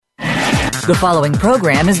The following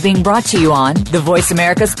program is being brought to you on the Voice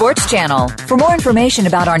America Sports Channel. For more information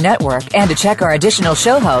about our network and to check our additional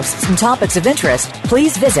show hosts and topics of interest,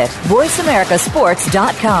 please visit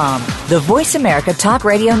voiceamericasports.com. The Voice America Talk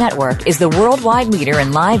Radio Network is the worldwide leader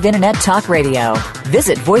in live Internet talk radio.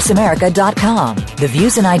 Visit voiceamerica.com. The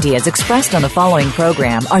views and ideas expressed on the following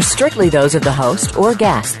program are strictly those of the host or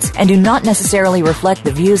guests and do not necessarily reflect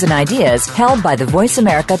the views and ideas held by the Voice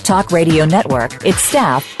America Talk Radio Network, its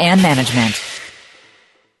staff, and management.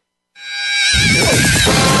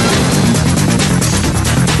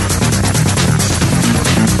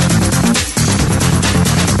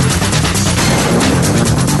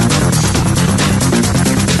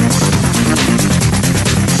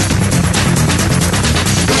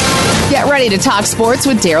 Get ready to talk sports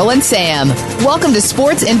with Daryl and Sam. Welcome to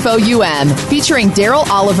Sports Info UM, featuring Daryl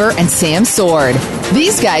Oliver and Sam Sword.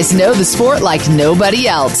 These guys know the sport like nobody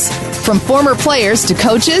else. From former players to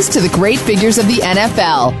coaches to the great figures of the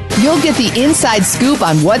NFL, you'll get the inside scoop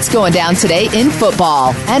on what's going down today in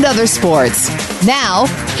football and other sports. Now,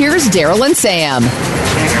 here's Daryl and Sam.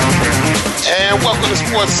 And welcome to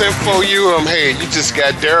Sports Info UM. Hey, you just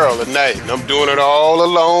got Daryl tonight, and I'm doing it all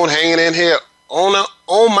alone, hanging in here on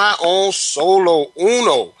my own solo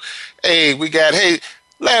uno. Hey, we got,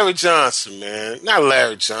 Larry Johnson, man. Not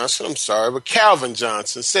Larry Johnson, I'm sorry, but Calvin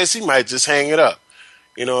Johnson says he might just hang it up.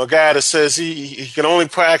 You know, a guy that says he can only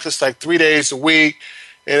practice like 3 days a week,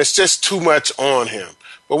 and it's just too much on him.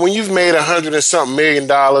 But when you've made $100 and something million,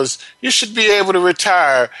 you should be able to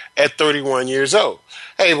retire at 31 years old.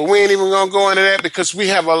 Hey, but we ain't even going to go into that because we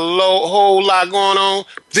have a whole lot going on.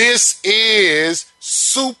 This is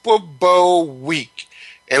Super Bowl week.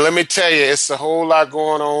 And let me tell you, it's a whole lot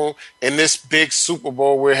going on in this big Super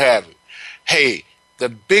Bowl we're having. Hey, the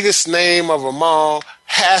biggest name of them all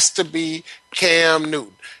has to be Cam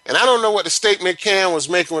Newton. And I don't know what the statement Cam was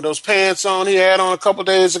making with those pants on he had on a couple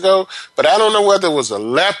days ago, but I don't know whether it was a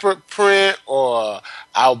leopard print or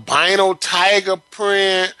albino tiger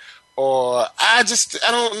print or I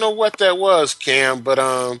don't know what that was, Cam, but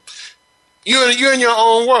you're in your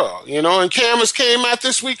own world, you know, and Cam has came out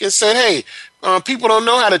this week and said, hey, people don't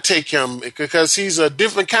know how to take him because he's a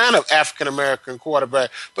different kind of African-American quarterback.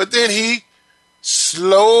 But then he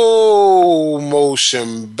slow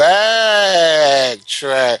motion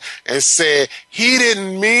backtrack and said he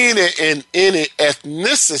didn't mean it in any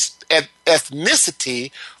ethnicity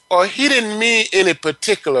or he didn't mean any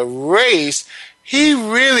particular race. He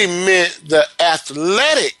really meant the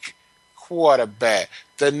athletic quarterback,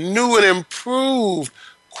 the new and improved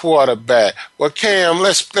quarterback. Well, Cam,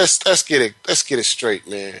 let's get it straight,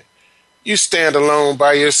 man. You stand alone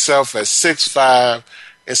by yourself at 6'5",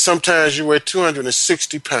 and sometimes you weigh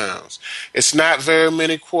 260 pounds. It's not very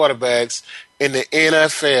many quarterbacks in the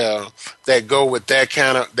NFL that go with that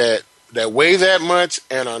kind of that weigh that much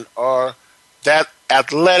and are that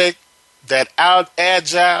athletic, that out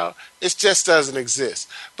agile. It just doesn't exist.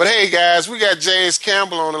 But hey, guys, we got James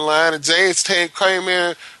Campbell on the line, and James came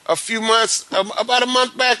in about a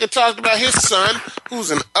month back, and talked about his son, who's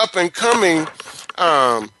an up and coming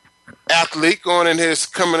athlete coming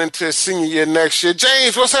into his senior year next year.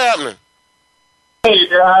 James, what's happening? Hey,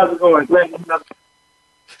 how's it going?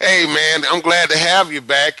 Hey, man, I'm glad to have you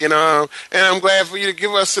back, and I'm glad for you to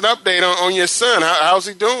give us an update on your son. How's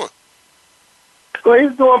he doing? Well,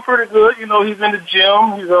 he's doing pretty good. You know, he's in the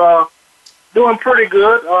gym. He's doing pretty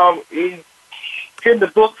good. He's hitting the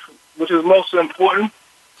books, which is most important,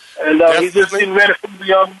 and he's just getting ready for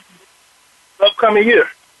the upcoming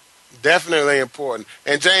year. Definitely important.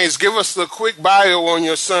 And James, give us a quick bio on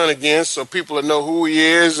your son again, so people will know who he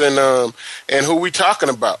is and who we talking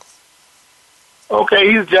about. Okay,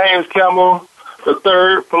 he's James Campbell, the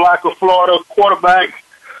third, Palaca, Florida quarterback.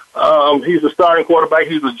 He's the starting quarterback.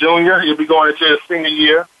 He's a junior. He'll be going into his senior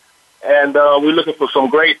year, and we're looking for some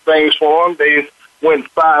great things for him. They went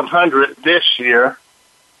 500 this year,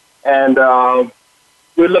 and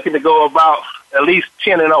we're looking to go about at least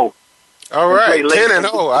 10-0. All right,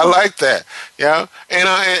 10-0. I like that. Yeah,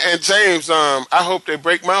 and James, I hope they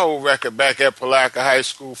break my old record back at Palaca High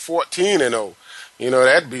School, 14-0. You know,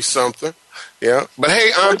 that'd be something. Yeah, but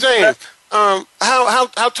hey, James,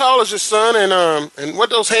 how tall is your son, and what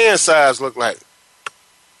those hand size look like?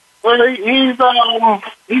 Well, he's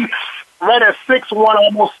right at 6'1",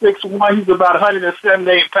 almost 6'1". He's about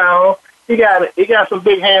 178 pounds. He got some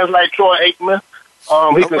big hands like Troy Aikman.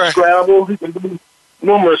 He can scramble. He can do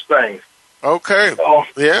numerous things. Okay.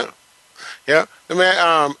 Yeah.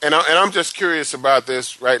 Man, and I'm just curious about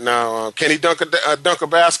this right now. Can he dunk a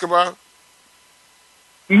basketball?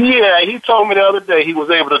 Yeah, he told me the other day he was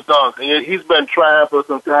able to dunk. He's been trying for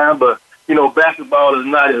some time, but, you know, basketball is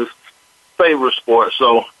not his favorite sport,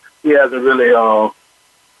 so he hasn't really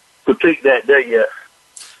critiqued that there yet.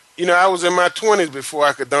 You know, I was in my 20s before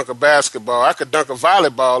I could dunk a basketball. I could dunk a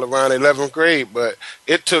volleyball around 11th grade, but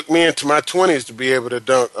it took me into my 20s to be able to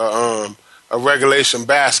dunk a regulation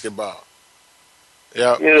basketball.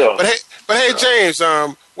 Yeah. But hey, James,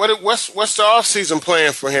 what's the off-season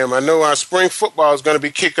plan for him? I know spring football is going to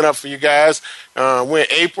be kicking up for you guys. When,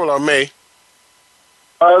 April or May?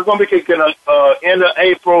 It's going to be kicking up end of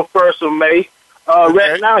April, 1st of May. Okay.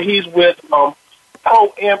 Right now he's with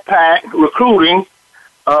Pro Impact Recruiting.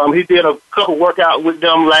 He did a couple workouts with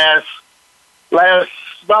them last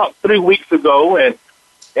about 3 weeks ago, and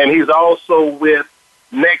he's also with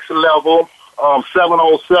Next Level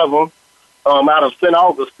 707 out of St.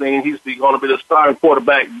 Augustine. He's going to be the starting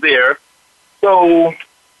quarterback there. So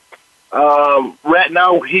right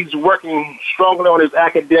now he's working strongly on his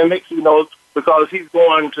academics, because he's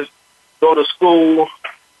going to go to school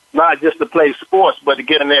not just to play sports, but to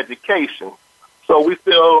get an education. So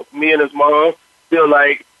me and his mom feel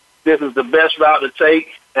like this is the best route to take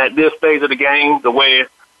at this stage of the game, the way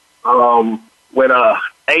when an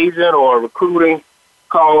agent or recruiting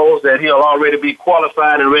calls that he'll already be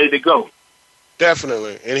qualified and ready to go.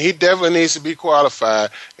 Definitely, and he definitely needs to be qualified.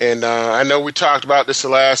 And I know we talked about this the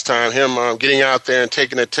last time, him getting out there and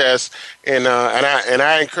taking a test. And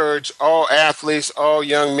I encourage all athletes, all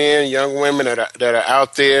young men, young women that are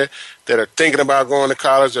out there, that are thinking about going to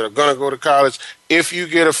college, that are going to go to college. If you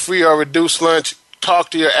get a free or reduced lunch, talk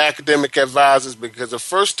to your academic advisors, because the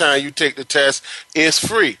first time you take the test, it's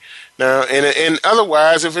free. Now, and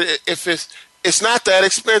otherwise, if it's not that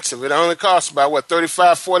expensive. It only costs about,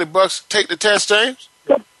 $35, $40 to take the test, James?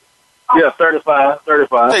 Yeah, 35. It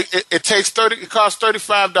costs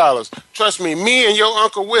 $35. Trust me and your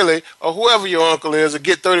Uncle Willie, or whoever your uncle is, will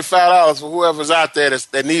get $35 for whoever's out there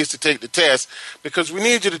that needs to take the test, because we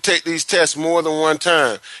need you to take these tests more than one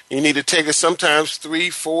time. You need to take it sometimes 3,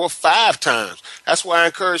 4, 5 times. That's why I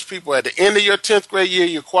encourage people at the end of your 10th grade year,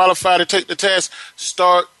 you're qualified to take the test,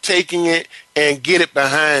 start taking it and get it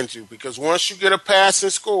behind you, because once you get a passing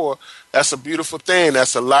score, that's a beautiful thing.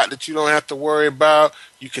 That's a lot that you don't have to worry about.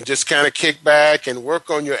 You can just kind of kick back and work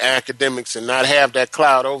on your academics and not have that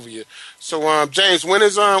cloud over you. So, James, when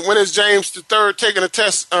is James III taking a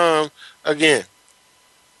test again?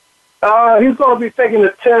 He's going to be taking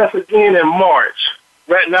the test again in March.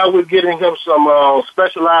 Right now, we're getting him some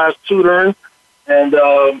specialized tutoring, and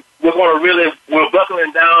we're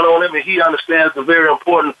buckling down on him, and he understands the very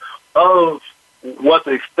importance of what's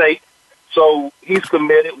at stake. So he's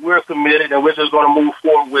committed, we're committed, and we're just going to move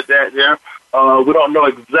forward with that there. We don't know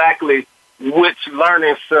exactly which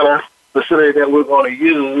learning center facility that we're going to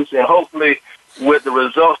use, and hopefully with the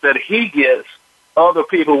results that he gets, other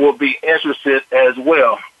people will be interested as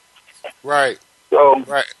well. Right. So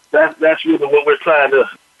right. That's really what we're trying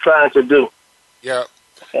to do. Yeah.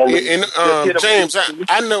 And James,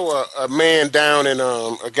 I know a man down in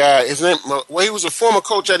a guy. His name, he was a former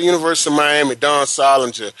coach at the University of Miami, Don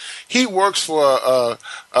Solinger. He works for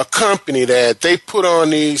a company that they put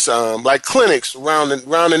on these like clinics around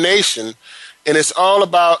the nation, and it's all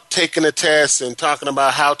about taking a test and talking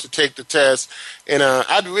about how to take the test. And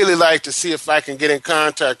I'd really like to see if I can get in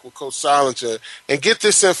contact with Coach Solinger and get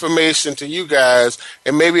this information to you guys,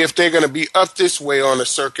 and maybe if they're going to be up this way on the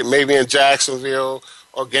circuit, maybe in Jacksonville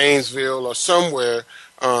or Gainesville or somewhere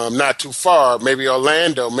not too far, maybe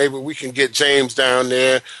Orlando. Maybe we can get James down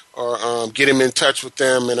there or get him in touch with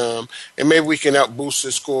them, and maybe we can help boost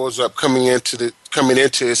his scores up coming into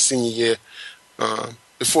his senior year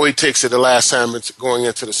before he takes it the last time it's going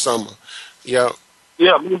into the summer. Yeah.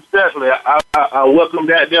 Yeah, definitely. I welcome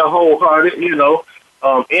that there wholehearted.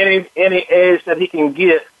 Any edge that he can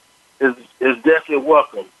get is definitely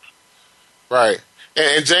welcome. Right.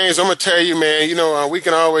 And James, I'm going to tell you, man, we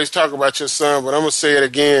can always talk about your son, but I'm going to say it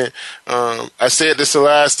again. I said this the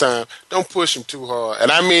last time. Don't push him too hard. And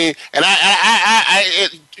I mean, and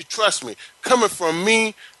trust me, coming from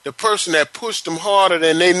me, the person that pushed them harder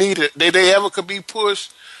than they ever could be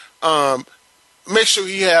pushed, make sure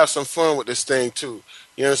he has some fun with this thing too.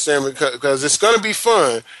 You understand? Because it's going to be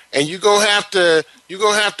fun, and you're going to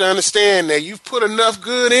have to understand that you've put enough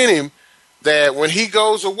good in him that when he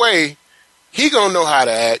goes away, he gonna know how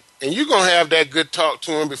to act, and you're gonna have that good talk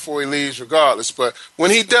to him before he leaves regardless. But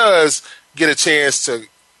when he does get a chance to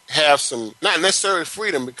have some, not necessarily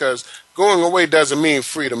freedom, because going away doesn't mean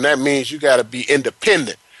freedom. That means you gotta be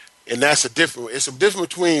independent. And it's a difference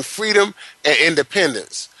between freedom and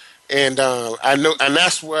independence. And I know, and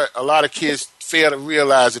that's what a lot of kids fail to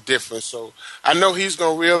realize the difference. So I know he's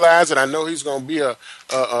going to realize it. I know he's going to be a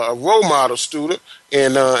role model student,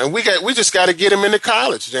 and we just got to get him into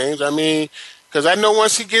college, James. I mean, because I know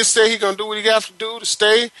once he gets there, he's going to do what he got to do to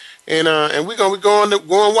stay, and we're going to be going and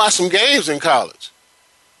watch some games in college.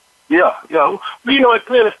 Yeah. You know, it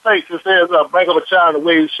clearly states, it says, bring up a child the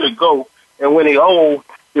way he should go, and when he's old,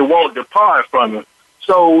 he won't depart from him.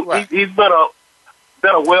 So Right. he's been a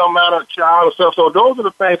well-mannered child and stuff. So those are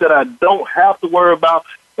the things that I don't have to worry about.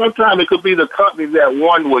 Sometimes it could be the company that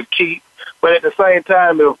one would keep, but at the same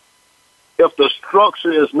time, if the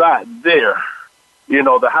structure is not there, you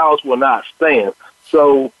know, the house will not stand.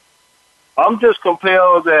 So I'm just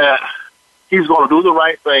compelled that he's going to do the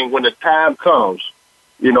right thing when the time comes,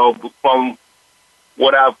 you know, from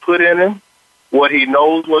what I've put in him, what he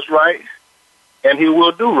knows what's right, and he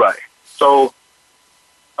will do right. So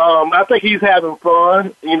I think he's having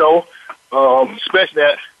fun, you know, especially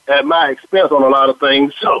at my expense on a lot of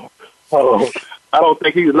things. So I don't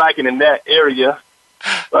think he's lacking in that area.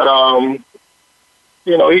 But,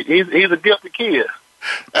 you know, he's a gifted kid.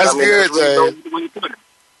 That's good, really James.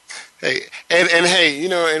 Hey, and hey, you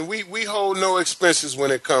know, and we hold no expenses when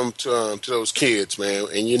it comes to those kids, man,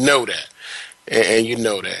 and you know that. And you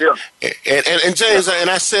know that. Yeah. And James, and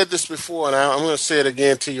I said this before, and I'm going to say it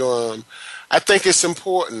again to you. I think it's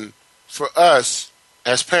important for us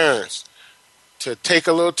as parents to take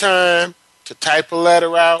a little time to type a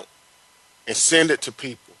letter out and send it to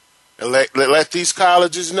people, and let these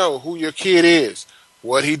colleges know who your kid is,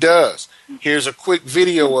 what he does. Here's a quick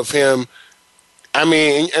video of him. I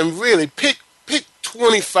mean, and really pick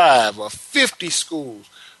 25 or 50 schools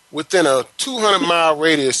within a 200-mile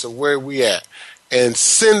radius of where we at, and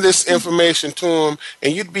send this information to them,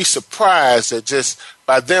 and you'd be surprised that just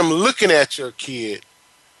by them looking at your kid,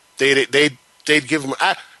 they'd give them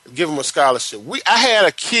a scholarship. I had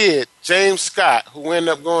a kid, James Scott, who ended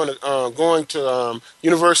up going to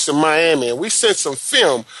University of Miami, and we sent some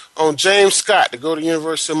film on James Scott to go to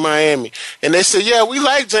University of Miami, and they said, yeah, we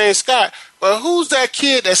like James Scott, but who's that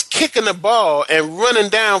kid that's kicking the ball and running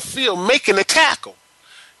downfield, making the tackle?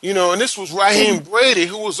 You know, and this was Raheem Brady,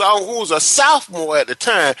 who was a sophomore at the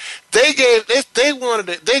time. They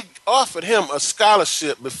offered him a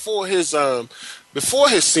scholarship before his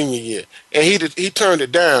senior year, and he turned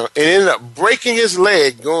it down and ended up breaking his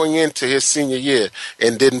leg going into his senior year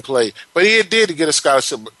and didn't play. But he did get a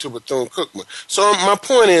scholarship to Bethune-Cookman. So my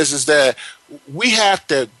point is that we have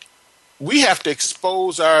to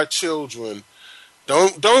expose our children.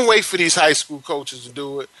 Don't wait for these high school coaches to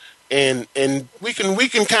do it. And we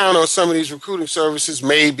can count on some of these recruiting services,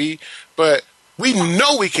 maybe, but we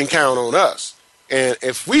know we can count on us. And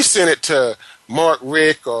if we send it to Mark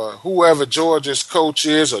Richt or whoever Georgia's coach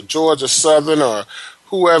is, or Georgia Southern, or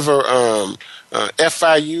whoever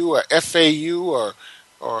FIU or FAU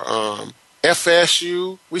or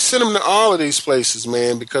FSU, we send them to all of these places,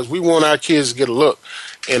 man, because we want our kids to get a look.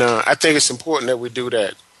 And I think it's important that we do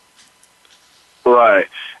that. Right.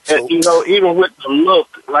 So, and, you know, even with the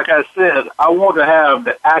look, like I said, I want to have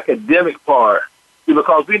the academic part,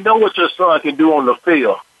 because we know what your son can do on the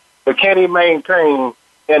field, but can he maintain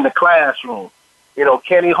in the classroom? You know,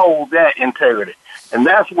 can he hold that integrity? And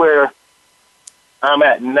that's where I'm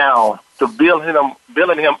at now, to building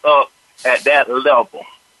him up at that level.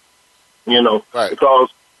 You know, right. Because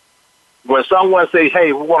when someone say,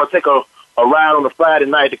 hey, we want to take a ride on a Friday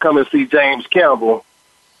night to come and see James Campbell,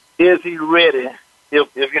 is he ready,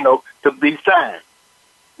 if you know, to be signed?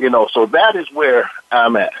 You know, so that is where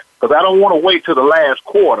I'm at. Because I don't want to wait till the last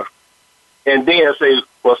quarter and then say,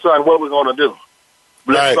 well, son, what are we going to do?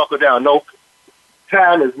 Let's buckle down. No,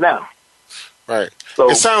 time is now. Right.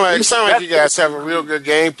 So it sounds like you guys have a real good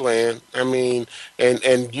game plan. I mean,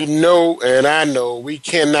 and you know, and I know we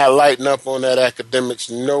cannot lighten up on that academics.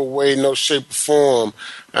 No way, no shape or form.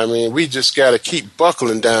 I mean, we just got to keep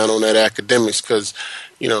buckling down on that academics, because,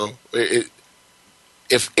 you know,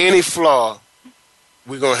 if any flaw,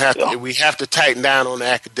 we have to tighten down on the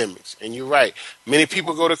academics. And you're right. Many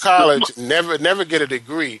people go to college, never get a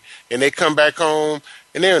degree, and they come back home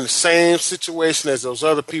and they're in the same situation as those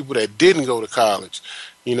other people that didn't go to college,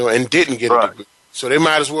 you know, and didn't get a degree. So they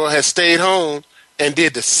might as well have stayed home and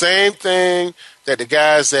did the same thing that the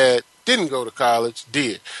guys that didn't go to college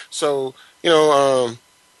did. So, you know,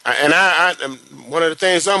 I one of the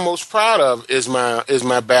things I'm most proud of is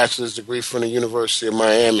my bachelor's degree from the University of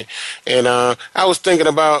Miami. And I was thinking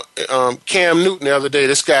about Cam Newton the other day.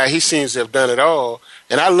 This guy, he seems to have done it all.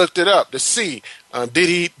 And I looked it up to see,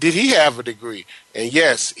 did he have a degree? And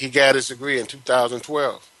yes, he got his degree in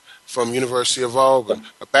 2012 from University of Auburn,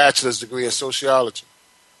 a bachelor's degree in sociology.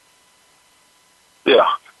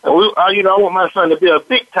 And I want my son to be a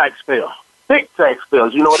big taxpayer. Big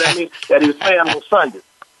taxpayers, you know what I mean? That he's paying on Sunday.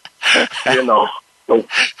 So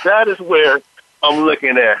that is where I'm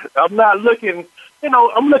looking at. I'm not looking,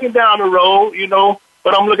 I'm looking down the road,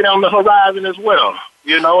 but I'm looking on the horizon as well,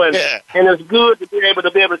 and it's good to be able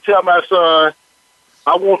to tell my son,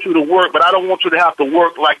 I want you to work, but I don't want you to have to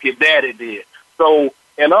work like your daddy did. So,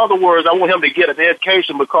 in other words, I want him to get an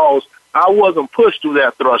education because I wasn't pushed through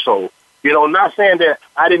that threshold. Not saying that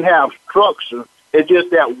I didn't have structure. It's just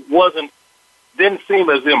that didn't seem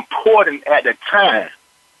as important at the time.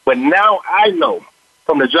 But now I know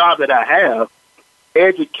from the job that I have,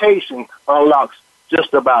 education unlocks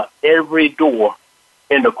just about every door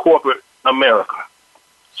in the corporate America.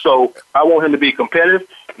 So I want him to be competitive.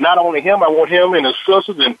 Not only him, I want him and his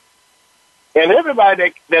sisters and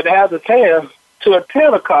everybody that has a chance to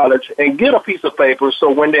attend a college and get a piece of paper so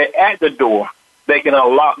when they're at the door, they can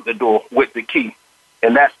unlock the door with the key,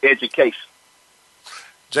 and that's education.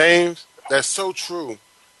 James, that's so true.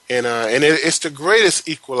 And it's the greatest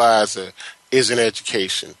equalizer is in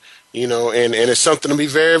education, and it's something to be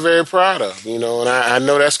very, very proud of, and I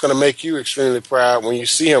know that's going to make you extremely proud when you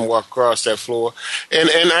see him walk across that floor. And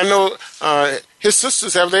I know his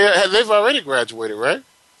sisters, they've already graduated, right?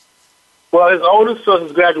 Well, his oldest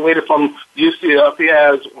sister's graduated from UCF. He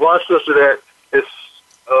has one sister that is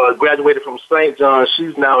graduated from St. John's.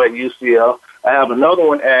 She's now at UCF. I have another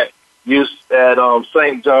one at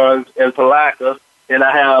St. John's in Palaca, and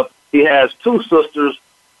he has two sisters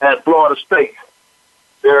at Florida State.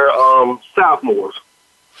 They're sophomores.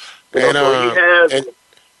 So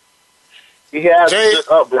he has James, good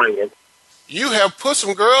upbringing. You have put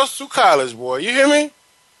some girls through college, boy. You hear me?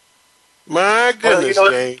 My goodness,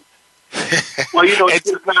 James. Well,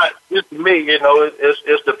 it's not just me.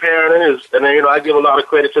 It's the parent, and I give a lot of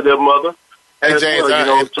credit to their mother. And James,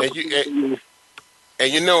 I'm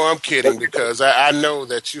kidding because I know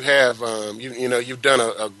that you have you've done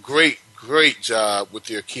a great job with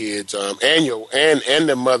your kids and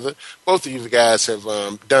their mother. Both of you guys have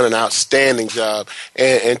done an outstanding job,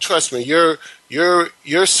 and trust me, your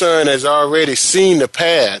son has already seen the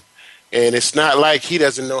path, and it's not like he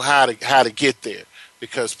doesn't know how to get there.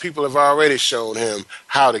 Because people have already shown him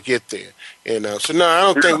how to get there. And so, no, I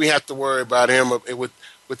don't think we have to worry about him with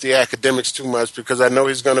the academics too much because I know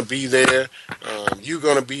he's going to be there. You're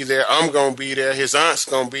going to be there. I'm going to be there. His aunt's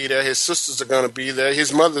going to be there. His sisters are going to be there.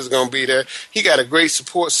 His mother's going to be there. He got a great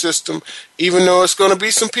support system, even though it's going to be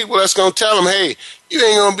some people that's going to tell him, hey, you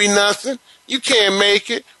ain't going to be nothing. You can't make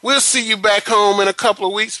it. We'll see you back home in a couple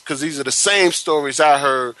of weeks because these are the same stories I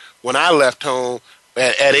heard when I left home.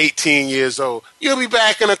 At 18 years old, you'll be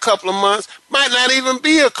back in a couple of months. Might not even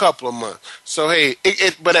be a couple of months. So hey,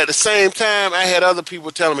 but at the same time, I had other people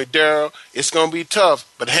telling me, Daryl, it's gonna be tough,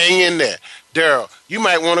 but hang in there. Daryl, you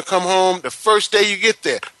might want to come home the first day you get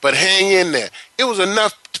there, but hang in there. It was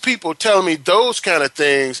enough people telling me those kind of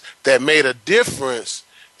things that made a difference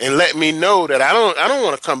and let me know that I don't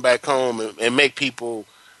want to come back home and make people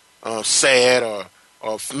sad or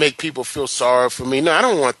make people feel sorry for me. No, I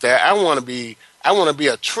don't want that. I want to be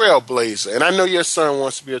a trailblazer. And I know your son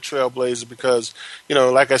wants to be a trailblazer because,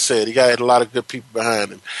 like I said, he got a lot of good people behind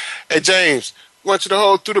him. Hey, James, I want you to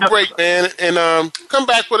hold through the break, man, and come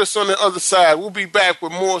back with us on the other side. We'll be back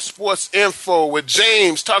with more sports info with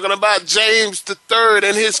James, talking about James III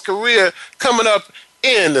and his career coming up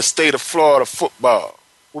in the state of Florida football.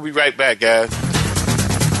 We'll be right back, guys.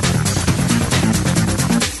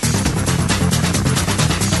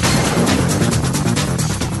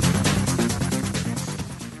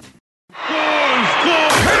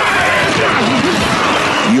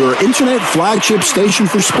 Your internet flagship station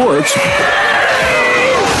for sports.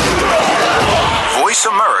 Voice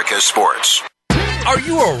America Sports. Are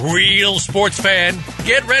you a real sports fan?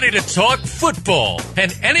 Get ready to talk football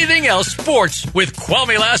and anything else sports with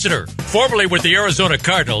Kwame Lassiter, formerly with the Arizona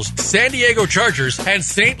Cardinals, San Diego Chargers, and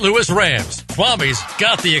St. Louis Rams. Kwame's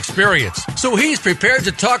got the experience, so he's prepared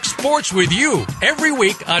to talk sports with you every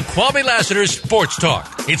week on Kwame Lassiter's Sports Talk.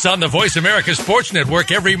 It's on the Voice America Sports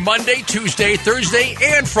Network every Monday, Tuesday, Thursday,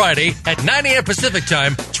 and Friday at 9 a.m. Pacific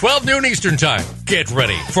Time, 12 noon Eastern Time. Get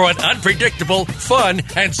ready for an unpredictable, fun,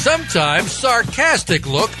 and sometimes sarcastic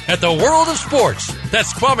look at the world of sports.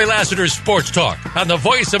 That's Kwame Lassiter's Sports Talk on the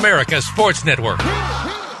Voice America Sports Network.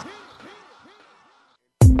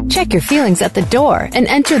 Check your feelings at the door and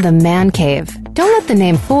enter the man cave. Don't let the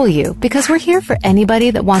name fool you, because we're here for anybody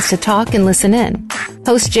that wants to talk and listen in.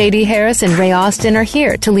 Hosts J.D. Harris and Ray Austin are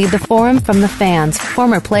here to lead the forum from the fans,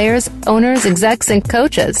 former players, owners, execs, and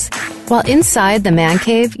coaches. While inside the man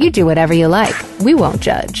cave, you do whatever you like. We won't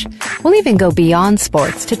judge. We'll even go beyond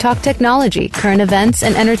sports to talk technology, current events,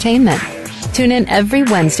 and entertainment. Tune in every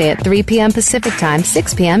Wednesday at 3 p.m. Pacific Time,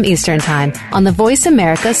 6 p.m. Eastern Time on the Voice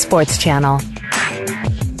America Sports Channel.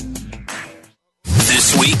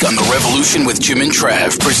 This week on The Revolution with Jim and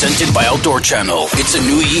Trav, presented by Outdoor Channel. It's a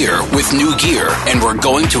new year with new gear, and we're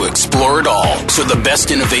going to explore it all. So the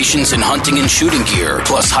best innovations in hunting and shooting gear,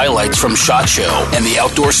 plus highlights from SHOT Show and the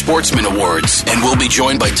Outdoor Sportsman Awards. And we'll be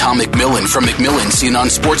joined by Tom McMillan from McMillan Seen on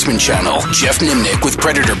Sportsman Channel, Jeff Nimnick with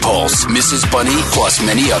Predator Pulse, Mrs. Bunny, plus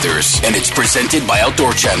many others. And it's presented by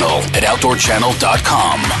Outdoor Channel at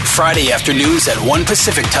OutdoorChannel.com. Friday afternoons at 1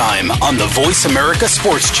 Pacific Time on the Voice America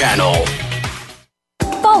Sports Channel.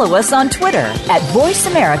 Follow us on Twitter at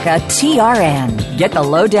VoiceAmericaTRN. Get the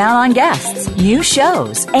lowdown on guests, new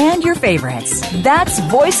shows, and your favorites. That's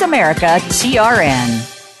VoiceAmericaTRN.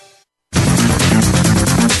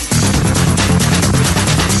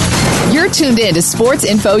 You're tuned in to Sports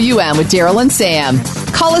Info UM with Daryl and Sam.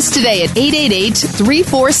 Call us today at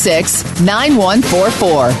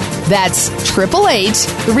 888-346-9144. That's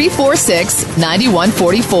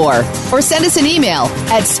 888-346-9144. Or send us an email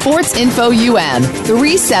at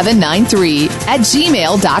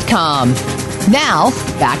sportsinfoum3793@gmail.com. Now,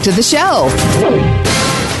 back to the show.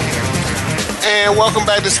 And welcome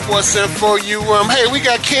back to Sports Info UM. Hey, we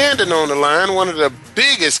got Camden on the line, one of the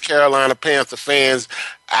biggest Carolina Panther fans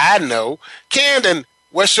I know. Camden,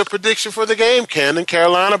 what's your prediction for the game, Camden?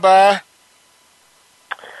 Carolina by?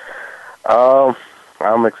 I'm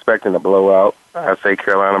expecting a blowout. I say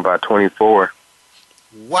Carolina by 24.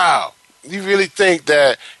 Wow. You really think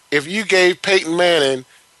that if you gave Peyton Manning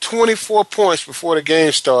 24 points before the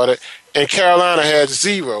game started and Carolina had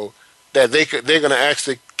 0, that they're going to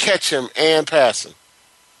actually catch him and pass him?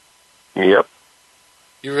 Yep.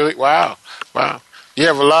 You really? Wow. You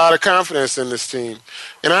have a lot of confidence in this team.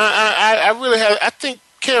 And I really have. I think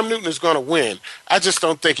Cam Newton is going to win. I just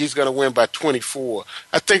don't think he's going to win by 24.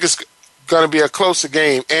 I think it's going to be a closer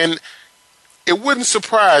game. And it wouldn't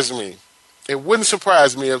surprise me. It wouldn't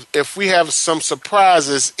surprise me if we have some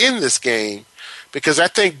surprises in this game, because I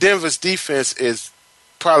think Denver's defense is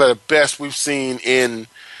probably the best we've seen in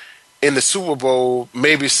the Super Bowl,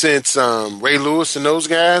 maybe since Ray Lewis and those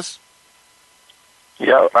guys.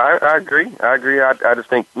 Yeah, I agree. I just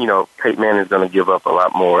think, Peyton Manning is going to give up a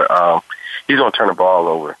lot more. He's going to turn the ball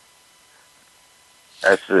over.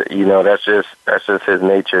 That's just his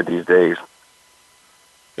nature these days.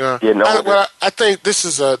 Yeah. I think this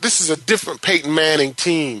is a different Peyton Manning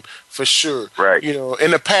team for sure. Right. In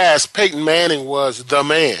the past, Peyton Manning was the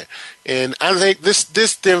man, and I think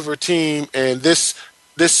this Denver team and this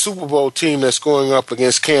Super Bowl team that's going up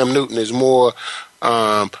against Cam Newton is more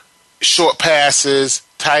short passes,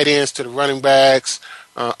 tight ends to the running backs,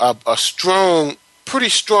 a pretty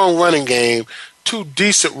strong running game, 2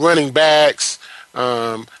 decent running backs.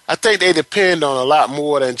 I think they depend on a lot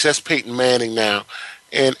more than just Peyton Manning now.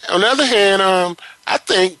 And on the other hand, I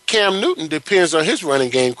think Cam Newton depends on his running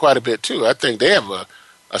game quite a bit too. I think they have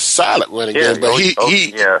a solid running game, but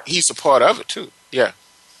he's a part of it too. Yeah.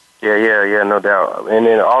 Yeah, no doubt. And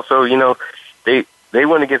then also, they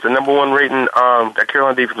went against the number 1 rating. That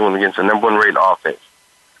Carolina defense went against the number 1 rating offense,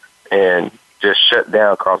 and just shut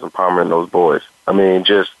down Carson Palmer and those boys. I mean,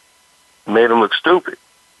 just made them look stupid.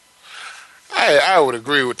 I would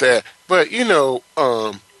agree with that, but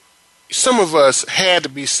some of us had to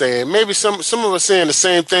be saying, maybe some of us saying the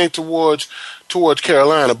same thing towards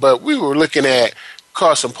Carolina, but we were looking at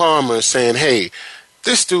Carson Palmer and saying, hey,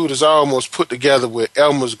 this dude is almost put together with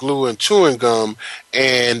Elmer's glue and chewing gum,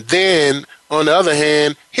 and then on the other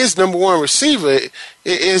hand, his number 1 receiver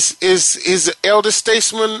is the eldest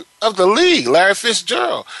statesman of the league, Larry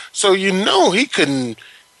Fitzgerald. So he couldn't.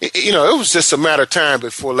 It was just a matter of time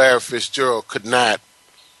before Larry Fitzgerald could not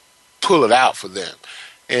pull it out for them.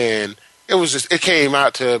 And it came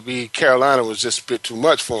out to be Carolina was just a bit too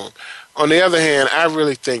much for him. On the other hand, I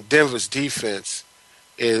really think Denver's defense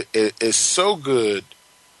is so good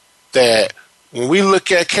that when we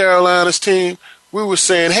look at Carolina's team, we were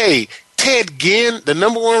saying, hey, Ted Ginn, the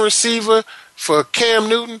number 1 receiver for Cam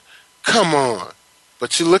Newton, come on.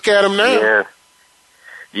 But you look at him now. Yeah.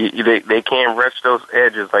 They can't rush those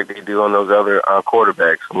edges like they do on those other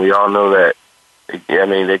quarterbacks. And we all know that. I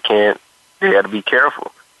mean, they can't. They got to be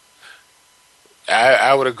careful.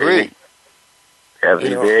 I would agree. They have to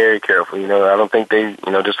be very careful. I don't think they,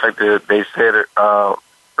 just like they said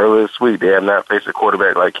earlier this week, they have not faced a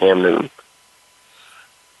quarterback like Cam Newton.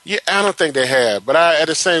 Yeah, I don't think they have. But at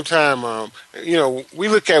the same time, we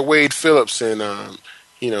look at Wade Phillips, and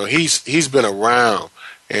he's been around,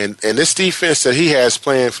 and this defense that he has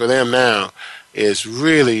playing for them now is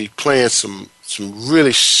really playing some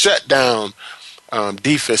really shut down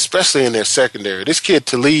defense, especially in their secondary. This kid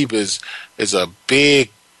Talib is a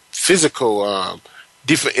big physical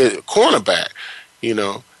cornerback,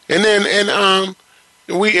 and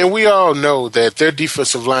we all know that their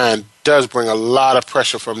defensive line does bring a lot of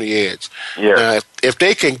pressure from the edge. Yeah. If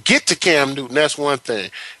they can get to Cam Newton, that's one thing.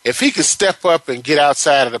 If he can step up and get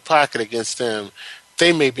outside of the pocket against them,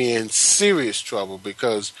 they may be in serious trouble,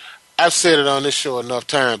 because I've said it on this show enough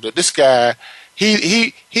times that this guy,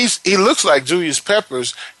 he looks like Julius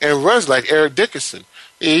Peppers and runs like Eric Dickerson.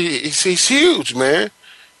 He's huge, man.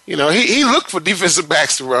 He looked for defensive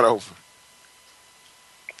backs to run over.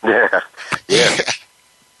 Yeah. Yeah.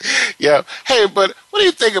 Yeah. Hey, but what do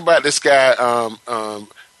you think about this guy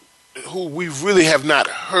who we really have not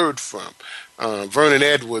heard from, Vernon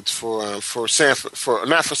Edwards not for San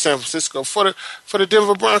Francisco, for the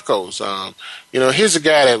Denver Broncos? Here's a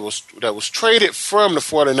guy that was traded from the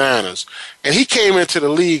 49ers, and he came into the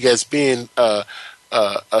league as being a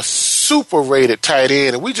super rated tight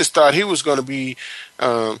end, and we just thought he was going to be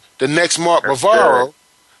the next Mark Bavaro,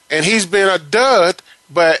 and he's been a dud.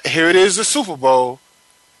 But here it is, the Super Bowl.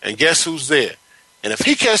 And guess who's there? And if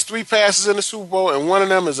he catches 3 passes in the Super Bowl and one of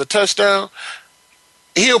them is a touchdown,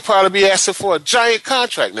 he'll probably be asking for a giant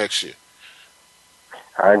contract next year.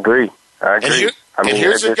 I agree. And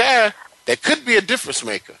here's a guy that could be a difference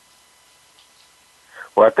maker.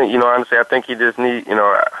 Well, I think, honestly, I think he just need,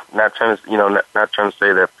 not trying to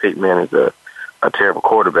say that Peyton Manning is a terrible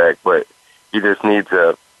quarterback, but he just needs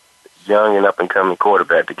a young and up and coming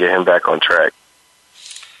quarterback to get him back on track.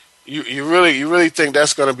 You really think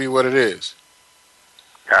that's going to be what it is?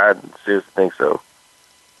 I seriously think so.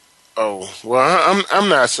 Oh, well, I'm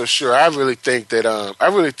not so sure. I really think that I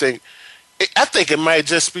think it might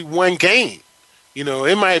just be one game.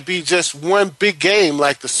 It might be just one big game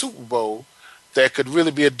like the Super Bowl that could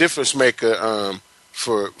really be a difference maker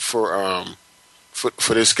for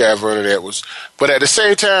this guy Vernon Edwards. But at the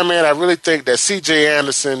same time, man, I really think that C.J.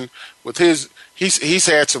 Anderson with he's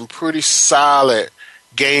had some pretty solid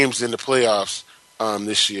games in the playoffs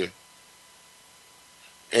this year,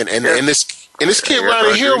 and this kid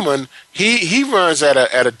Ronnie Hillman, he runs at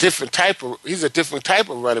a different type of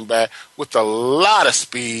running back with a lot of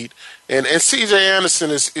speed, and C.J.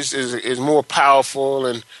 Anderson is more powerful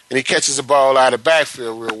and he catches the ball out of the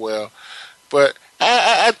backfield real well, but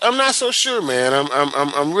I'm not so sure, man.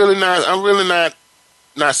 I'm really not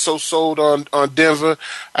so sold on Denver.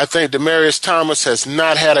 I think Demaryius Thomas has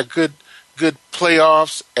not had a good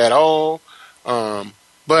playoffs at all,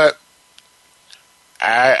 but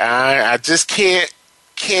I just can't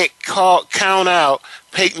count out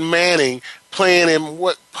Peyton Manning playing in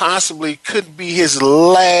what possibly could be his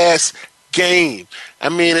last game. I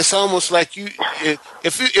mean, it's almost like if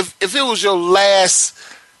it was your last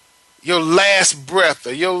breath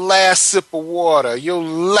or your last sip of water, your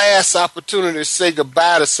last opportunity to say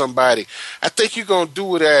goodbye to somebody, I think you're gonna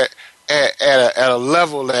do it at a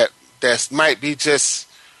level that might be just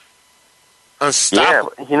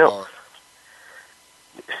unstoppable.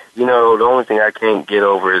 Yeah, the only thing I can't get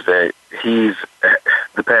over is that he's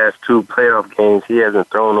the past 2 playoff games he hasn't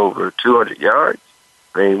thrown over 200 yards.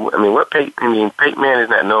 I mean, Peyton Manning is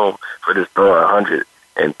not known for just throwing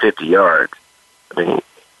 150 yards. I mean,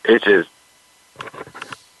 it's just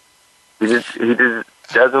he just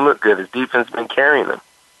doesn't look good. His defense has been carrying him.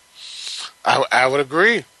 I would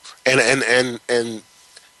agree, and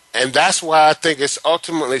that's why I think it's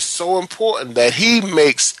ultimately so important that he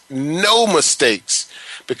makes no mistakes,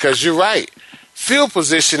 because you're right. Field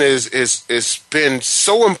position is been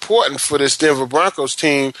so important for this Denver Broncos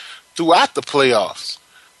team throughout the playoffs.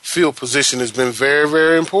 Field position has been very,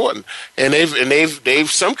 very important, and they've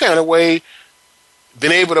some kind of way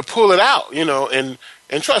been able to pull it out, and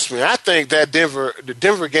trust me, I think that the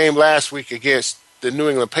Denver game last week against the New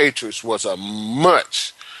England Patriots was a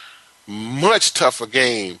much tougher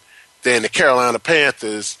game than the Carolina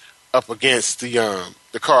Panthers up against the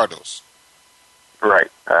Cardinals. Right,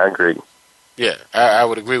 I agree. Yeah, I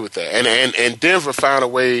would agree with that. And Denver found a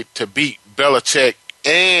way to beat Belichick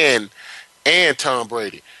and Tom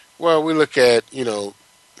Brady. Well, we look at,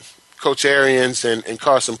 Coach Arians and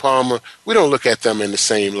Carson Palmer. We don't look at them in the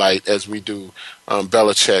same light as we do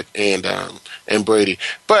Belichick and Brady.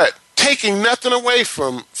 But taking nothing away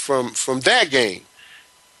from that game,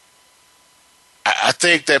 I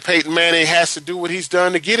think that Peyton Manning has to do what he's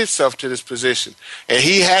done to get himself to this position. And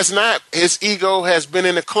he has not. His ego has been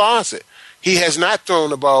in the closet. He has not thrown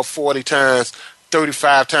the ball 40 times,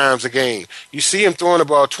 35 times a game. You see him throwing the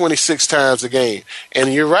ball 26 times a game.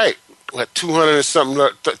 And you're right, 200 and something,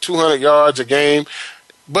 200 yards a game.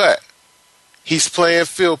 But he's playing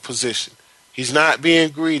field position. He's not being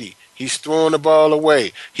greedy. He's throwing the ball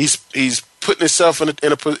away. He's putting himself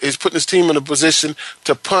he's putting his team in a position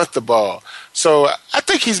to punt the ball. So I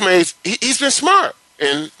think he's been smart.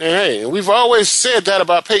 And hey, we've always said that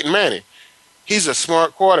about Peyton Manning. He's a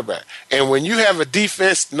smart quarterback. And when you have a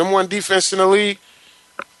defense, number one defense in the league,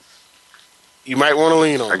 you might want to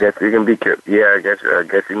lean on it. I guess you can be careful. Yeah, I guess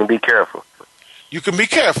you can be careful. You can be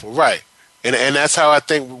careful, right. And that's how I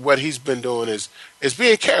think what he's been doing is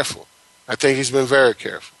being careful. I think he's been very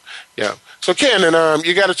careful. Yeah. So, Cannon,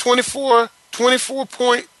 you got a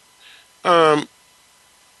 24-point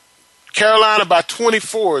Carolina by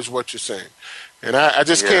 24 is what you're saying. And I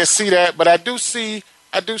just can't see that, but I see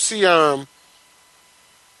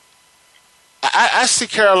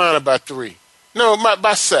Carolina by 3. No,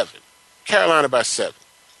 by 7. Carolina by 7.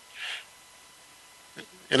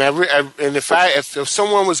 And if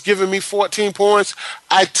someone was giving me 14 points,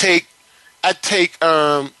 I'd take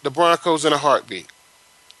the Broncos in a heartbeat.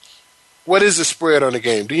 What is the spread on the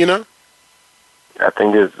game? Do you know? I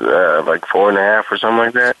think it's like 4.5 or something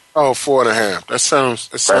like that. Oh, 4.5. That sounds.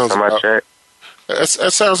 Last time I checked. That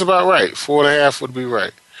sounds about right. 4.5 would be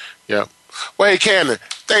right. Yep. Well, hey, Cannon,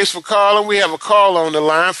 thanks for calling. We have a call on the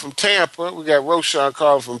line from Tampa. We got Roshan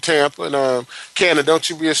calling from Tampa. And Cannon, don't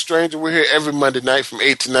you be a stranger. We're here every Monday night from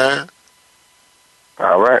 8 to 9.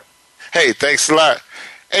 All right. Hey, thanks a lot.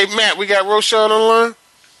 Hey, Matt, we got Roshan on the line.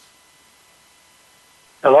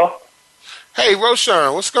 Hello? Hey,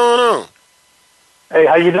 Roshan, what's going on? Hey,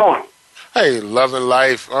 how you doing? Hey, loving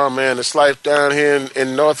life. Oh, man, this life down here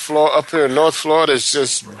in North Florida, up here in North Florida is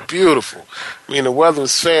just beautiful. I mean, the weather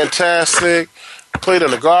was fantastic. Played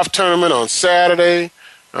in a golf tournament on Saturday.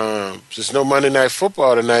 Just no Monday Night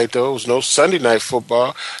Football tonight, though. It was no Sunday Night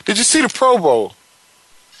Football. Did you see the Pro Bowl?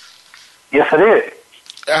 Yes, I did.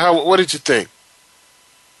 What did you think?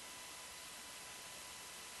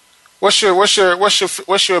 What's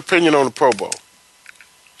your opinion on the Pro Bowl?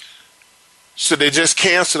 Should they just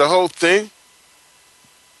cancel the whole thing?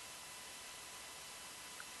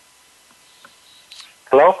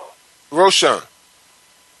 Hello? Roshan.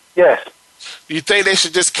 Yes. Do you think they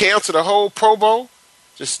should just cancel the whole Pro Bowl?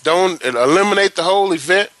 Just don't eliminate the whole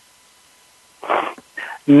event?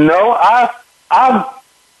 No, I've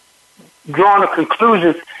drawn a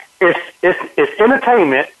conclusion. It's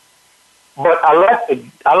entertainment, but I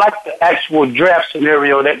like the actual draft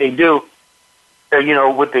scenario that they do.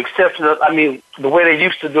 With the exception of, the way they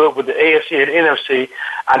used to do it with the AFC and NFC,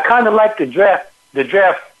 I kind of like the draft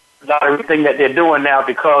lottery thing that they're doing now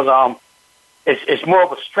because it's more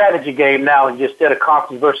of a strategy game now instead of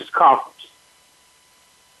conference versus conference.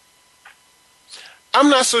 I'm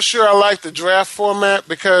not so sure I like the draft format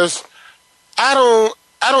because I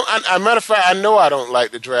matter of fact, I know I don't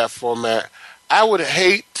like the draft format. I would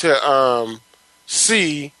hate to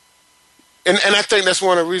see. And I think that's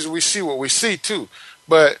one of the reasons we see what we see, too.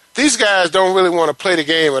 But these guys don't really want to play the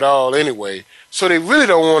game at all anyway. So they really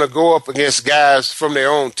don't want to go up against guys from their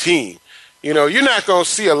own team. You're not going to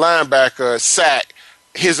see a linebacker sack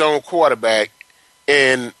his own quarterback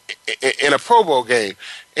in a Pro Bowl game.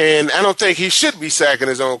 And I don't think he should be sacking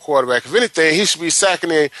his own quarterback. If anything, he should be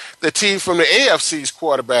sacking the team from the AFC's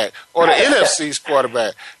quarterback or the NFC's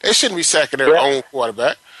quarterback. They shouldn't be sacking their own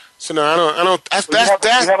quarterback. So no, I don't.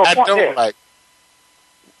 I don't like.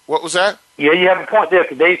 What was that? Yeah, you have a point there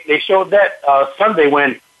because they showed that Sunday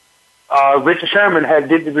when Richard Sherman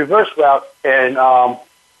did the reverse route and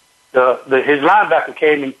his linebacker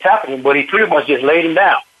came and tackled him, but he pretty much just laid him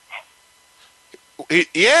down.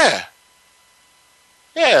 Yeah.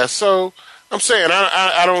 So I'm saying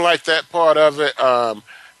I don't like that part of it, and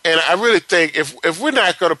I really think if we're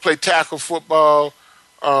not going to play tackle football.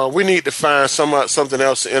 We need to find something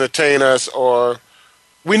else to entertain us, or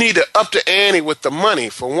we need to up the ante with the money.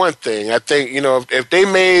 For one thing, I think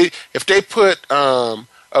if they put $1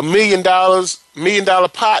 million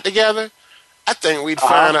pot together, I think we'd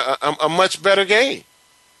find a much better game.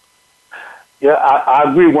 Yeah, I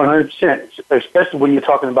agree 100%, especially when you're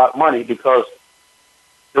talking about money, because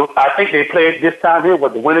I think they played this time here.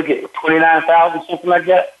 What the winner get $29,000, something like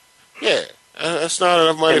that. Yeah, that's not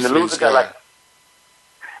enough money and for the these loser got guys.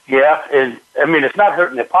 Yeah, and it's not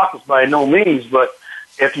hurting their pockets by no means, but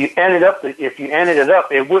if you ended it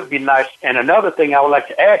up, it would be nice. And another thing I would like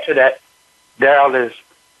to add to that, Daryl, is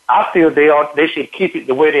I feel they should keep it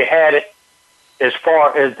the way they had it as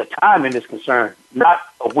far as the timing is concerned, not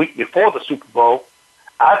a week before the Super Bowl.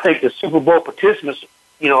 I think the Super Bowl participants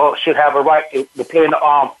should have a right to play in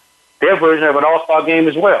their version of an all-star game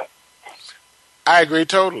as well. I agree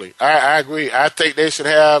totally. I agree. I think they should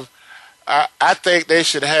have. I think they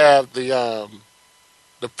should have the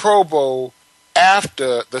Pro Bowl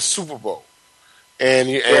after the Super Bowl. And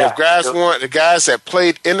if the guys that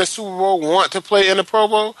played in the Super Bowl want to play in the Pro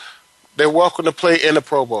Bowl, they're welcome to play in the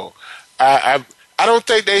Pro Bowl. I don't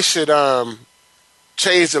think they should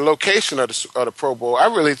change the location of the Pro Bowl. I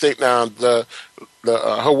really think now the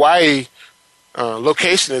Hawaii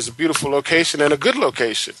location is a beautiful location and a good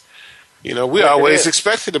location. We always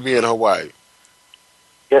expected to be in Hawaii.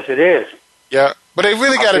 Yes, it is. Yeah, but they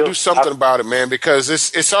really got to do something about it, man, because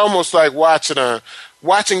it's almost like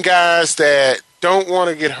watching guys that don't want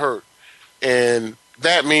to get hurt, and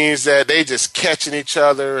that means that they just catching each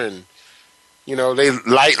other, and they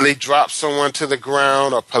lightly drop someone to the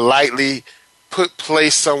ground or politely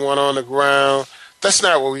place someone on the ground. That's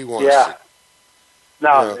not what we want to see.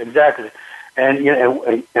 No, exactly.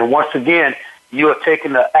 And once again, you are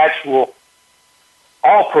taking the actual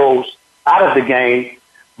All-Pros out of the game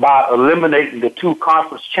by eliminating the two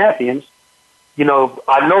conference champions.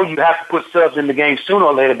 I know you have to put subs in the game sooner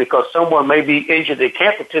or later because someone may be injured. They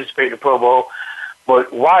can't participate in the Pro Bowl.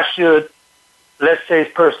 But why should, let's say,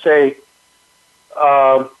 per se,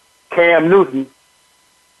 Cam Newton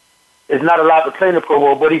is not allowed to play in the Pro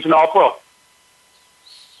Bowl, but he's an All-Pro?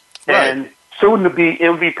 Right. And soon to be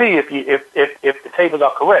MVP if the tables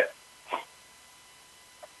are correct.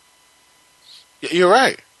 You're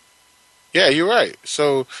right. Yeah, you're right.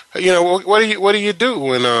 So, what do you do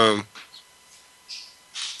when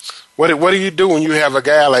what do you do when you have a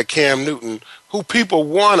guy like Cam Newton who people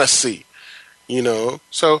want to see?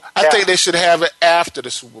 So I think they should have it after the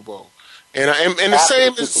Super Bowl. And the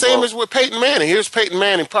same as with Peyton Manning. Here's Peyton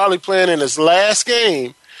Manning probably playing in his last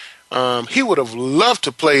game. He would have loved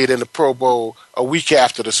to play it in the Pro Bowl a week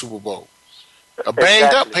after the Super Bowl. A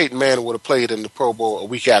banged up Peyton Manning would have played in the Pro Bowl a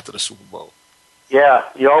week after the Super Bowl. Yeah,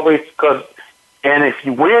 you always and if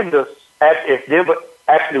you if Denver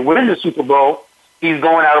actually win the Super Bowl, he's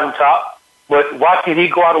going out on top. But why can't he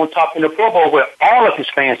go out on top in the Pro Bowl where all of his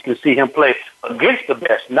fans can see him play against the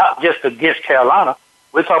best, not just against Carolina?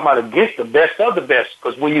 We're talking about against the best of the best.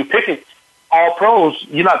 Because when you're picking all pros,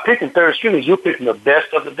 you're not picking third stringers, you're picking the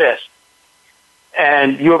best of the best.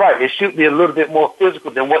 And you're right, it should be a little bit more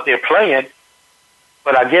physical than what they're playing.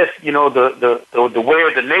 But I guess, the way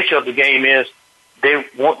of the nature of the game is they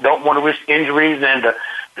don't want to risk injuries, and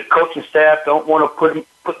the coaching staff don't want to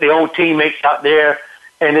put their own teammates out there.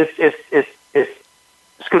 And it's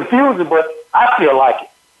confusing, but I feel like it.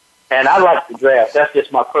 And I like the draft. That's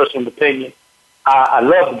just my personal opinion. I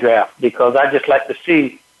love the draft because I just like to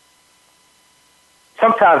see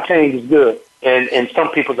sometimes change is good in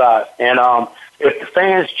some people's eyes. And if the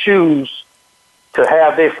fans choose to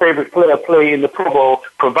have their favorite player play in the Pro Bowl,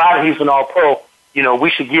 provided he's an All-Pro, we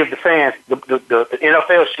should give the fans, the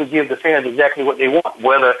NFL should give the fans exactly what they want,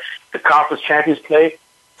 whether the conference champions play,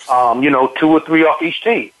 2 or 3 off each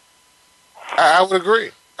team. I would agree.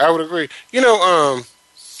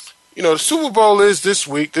 The Super Bowl is this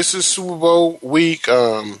week. This is Super Bowl week.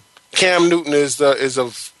 Cam Newton is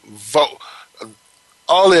a vote.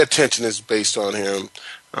 All the attention is based on him,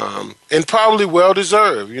 and probably well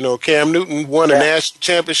deserved. Cam Newton won a national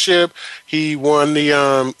championship. He won the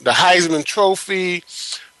Heisman Trophy.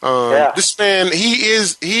 This man, he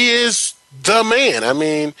is the man. I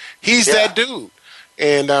mean, he's that dude.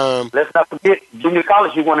 And let's not forget junior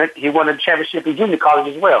college. He won a championship in junior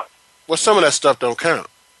college as well. Well, some of that stuff don't count.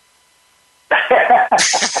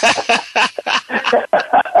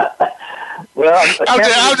 Well,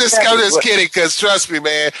 I'm just kidding. Because trust me,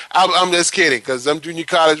 man, I'm just kidding. Because them junior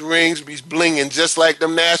college rings be blinging just like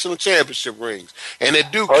them national championship rings, and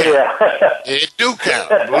it do count. It do count.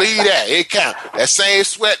 Believe that, it count. That same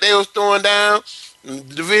sweat they was throwing down,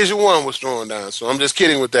 Division I was throwing down. So I'm just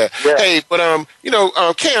kidding with that. Yeah. Hey, but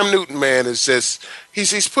Cam Newton, man, is just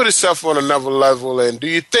he's put himself on another level. And do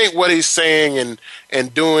you think what he's saying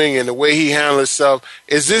and doing and the way he handles himself,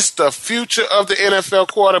 is this the future of the NFL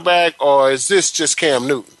quarterback, or is this just Cam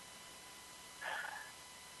Newton?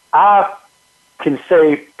 I can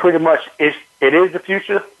say pretty much it is the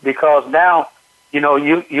future, because now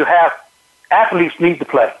you have athletes need to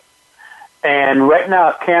play, and right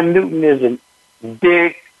now Cam Newton is a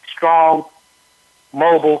big, strong,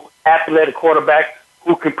 mobile, athletic quarterback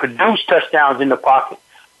who can produce touchdowns in the pocket,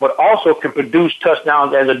 but also can produce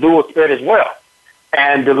touchdowns as a dual threat as well.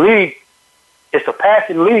 And the league, it's a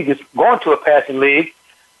passing league. It's going to a passing league.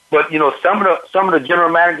 But some of the general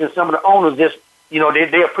managers, some of the owners, just they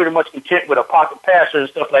are pretty much content with a pocket passer and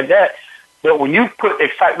stuff like that. But when you put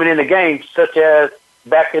excitement in the game, such as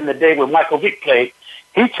back in the day when Michael Vick played.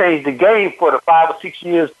 He changed the game for the 5 or 6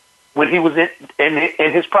 years when he was in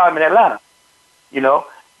his prime in Atlanta. You know,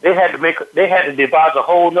 they had to devise a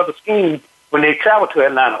whole other scheme when they traveled to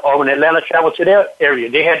Atlanta, or when Atlanta traveled to their area.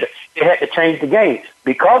 They had to change the game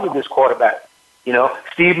because of this quarterback. You know,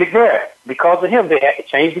 Steve McNair, because of him, they had to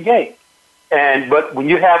change the game. But when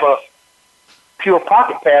you have a pure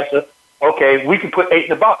pocket passer, okay, we can put 8 in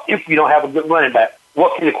the box if we don't have a good running back.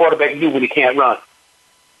 What can the quarterback do when he can't run?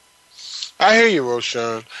 I hear you,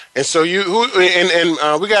 Roshan. And so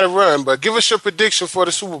we got to run, but give us your prediction for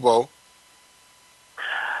the Super Bowl.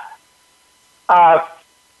 I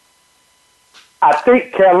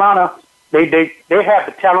think Carolina, they have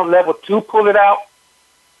the talent level to pull it out,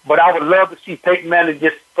 but I would love to see Peyton Manning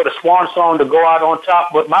just for the swan song to go out on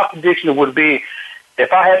top. But my prediction would be,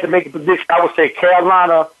 if I had to make a prediction, I would say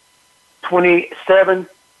Carolina 27,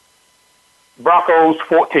 Broncos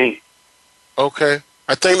 14. Okay.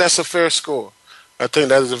 I think that's a fair score. I think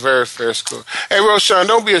that is a very fair score. Hey, Roshan,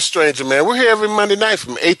 don't be a stranger, man. We're here every Monday night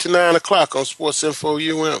from 8 to 9 o'clock on Sports Info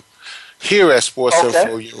UM. Here at Sports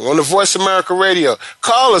Info UM on the Voice America Radio.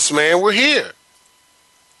 Call us, man. We're here.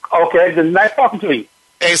 Okay. It's nice talking to you.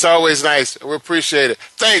 Hey, it's always nice. We appreciate it.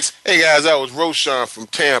 Thanks. Hey, guys, that was Roshan from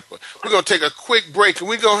Tampa. We're going to take a quick break, and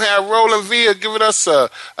we're going to have Roland Villa giving us a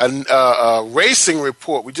racing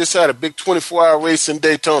report. We just had a big 24-hour race in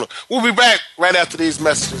Daytona. We'll be back right after these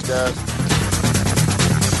messages, guys.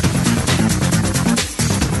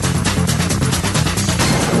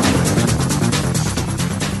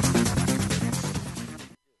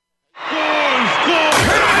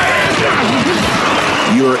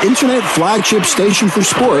 Your internet flagship station for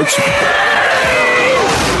sports.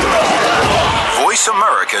 Voice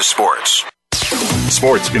America Sports.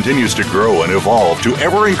 Sports continues to grow and evolve to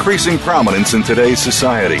ever-increasing prominence in today's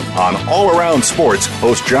society. On All Around Sports,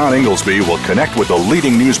 host John Inglesby will connect with the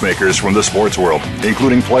leading newsmakers from the sports world,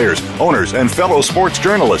 including players, owners, and fellow sports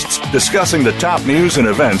journalists, discussing the top news and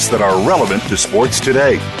events that are relevant to sports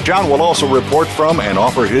today. John will also report from and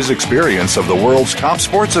offer his experience of the world's top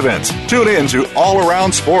sports events. Tune in to All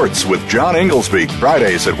Around Sports with John Inglesby,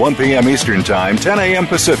 Fridays at 1 p.m. Eastern Time, 10 a.m.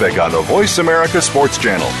 Pacific on the Voice America Sports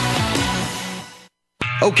Channel.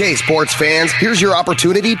 Okay, sports fans, here's your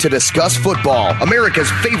opportunity to discuss football,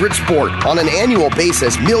 America's favorite sport. On an annual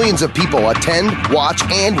basis, millions of people attend, watch,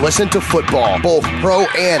 and listen to football, both pro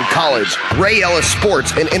and college. Ray Ellis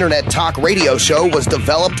Sports, an internet talk radio show, was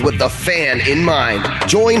developed with the fan in mind.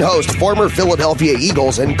 Join host, former Philadelphia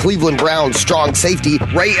Eagles and Cleveland Browns strong safety,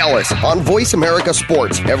 Ray Ellis, on Voice America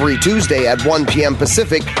Sports every Tuesday at 1 p.m.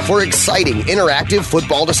 Pacific for exciting, interactive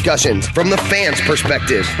football discussions from the fans'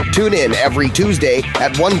 perspective. Tune in every Tuesday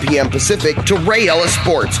at 1 p.m. Pacific to Ray Ellis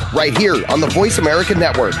Sports right here on the Voice America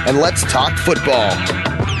Network, and let's talk football.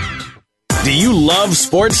 Do you love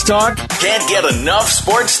sports talk? Can't get enough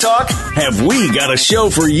sports talk? Have we got a show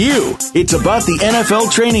for you? It's about the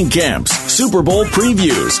NFL training camps, Super Bowl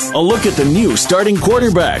previews, a look at the new starting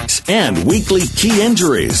quarterbacks, and weekly key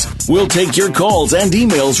injuries. We'll take your calls and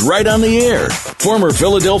emails right on the air. Former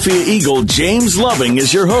Philadelphia Eagle James Loving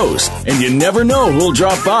is your host, and you never know who'll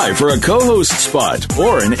drop by for a co-host spot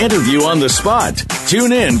or an interview on the spot.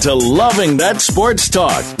 Tune in to Loving That Sports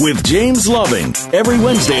Talk with James Loving every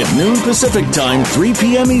Wednesday at noon Pacific Time, 3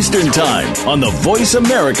 p.m. Eastern Time on the Voice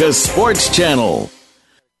America Sports Channel.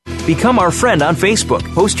 Become our friend on Facebook.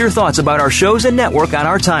 Post your thoughts about our shows and network on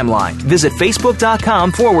our timeline. Visit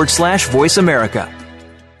Facebook.com/Voice America.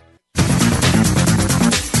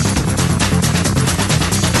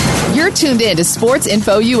 You're tuned in to Sports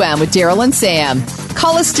Info UM with Daryl and Sam.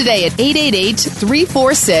 Call us today at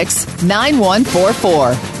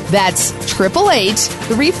 888-346-9144. That's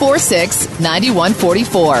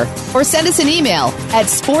 888-346-9144. Or send us an email at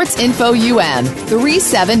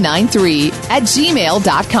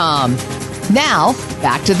sportsinfoum3793@gmail.com. Now,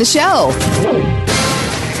 back to the show.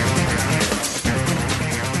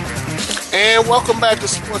 And welcome back to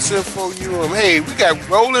Sports Info UM. Hey, we got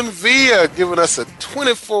Roland Villa giving us a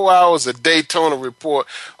 24 hours of Daytona report.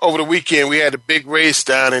 Over the weekend, we had a big race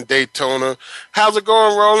down in Daytona. How's it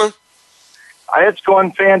going, Roland? It's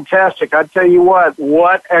going fantastic. I tell you what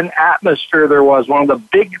an atmosphere there was. One of the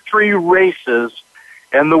big three races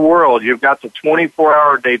in the world. You've got the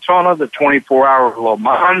 24-hour Daytona, the 24-hour Le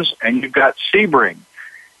Mans, and you've got Sebring.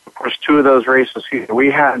 Of course, two of those races here.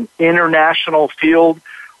 We had an international field,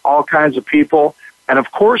 all kinds of people. And, of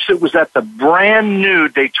course, it was at the brand-new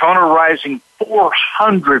Daytona Rising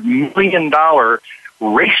 $400 million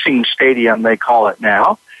racing stadium, they call it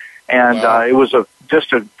now. And it was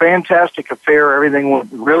just a fantastic affair. Everything went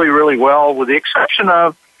really, really well, with the exception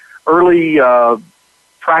of early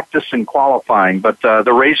practice and qualifying. But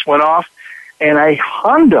the race went off, and a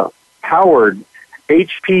Honda-powered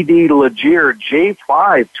HPD Leger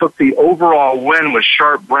J5 took the overall win with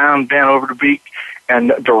Sharp, Brown, Van Overbeek,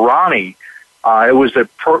 and Durrani. It was a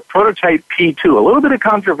prototype P2. A little bit of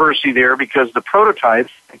controversy there because the prototype,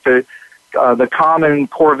 the common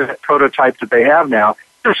Corvette prototype that they have now,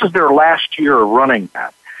 this is their last year of running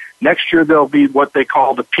that. Next year they'll be what they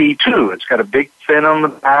call the P2. It's got a big fin on the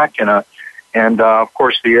back and of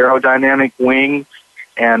course the aerodynamic wing,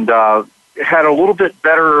 and it had a little bit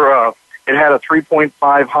better. It had a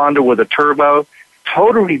 3.5 Honda with a turbo,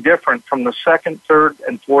 totally different from the second, third,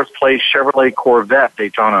 and fourth place Chevrolet Corvette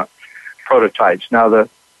Daytona prototypes. Now, the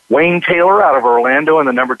Wayne Taylor out of Orlando in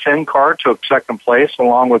the number 10 car took second place,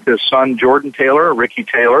 along with his son Jordan Taylor, Ricky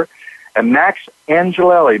Taylor, and Max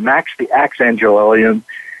the Axe Angelelli,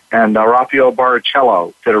 and Rafael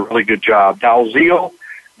Barrichello did a really good job. Dalziel,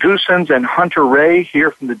 Goosens, and Hunter Ray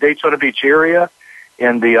here from the Daytona Beach area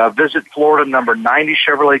in the Visit Florida number 90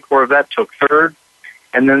 Chevrolet Corvette took third.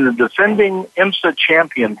 And then the defending IMSA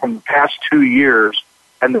champion from the past 2 years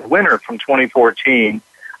and the winner from 2014,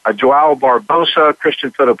 Joao Barbosa, Christian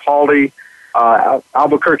Fittipaldi,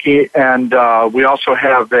 Albuquerque, and we also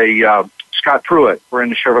have a Scott Pruitt. We're in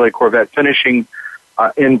the Chevrolet Corvette, finishing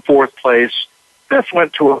in fourth place. Fifth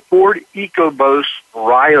went to a Ford EcoBoost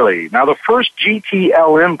Riley. Now, the first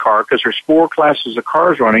GTLM car, because there's 4 classes of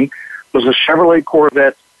cars running, was a Chevrolet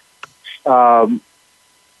Corvette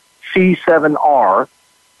C7R,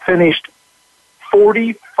 finished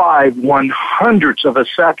 45 100ths of a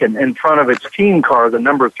second in front of its team car, the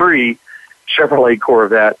number 3 Chevrolet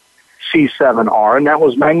Corvette C7R, and that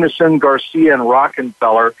was Magnuson, Garcia, and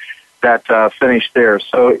Rockefeller that finished there.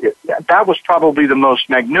 So that was probably the most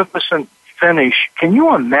magnificent finish. Can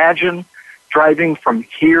you imagine driving from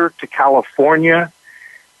here to California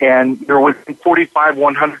and you're within 45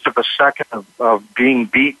 100ths of a second of being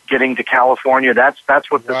beat getting to California? That's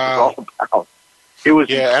what this is all about. It was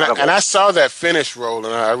incredible. And I saw that finish,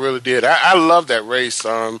 Roland. I really did. I love that race.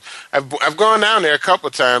 I've gone down there a couple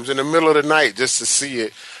of times in the middle of the night just to see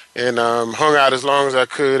it, and hung out as long as I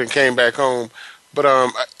could and came back home. But I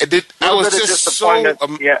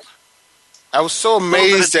was so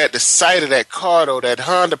amazed at the sight of that car, though. That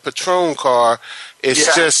Honda Patron car.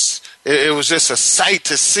 It was just a sight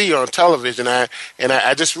to see on television. I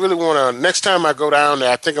just really want to, next time I go down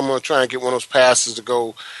there, I think I'm going to try and get one of those passes to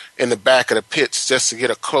go in the back of the pits just to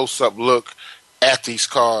get a close-up look at these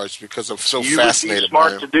cars because I'm so fascinated by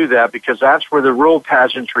them. You would be smart to do that because that's where the real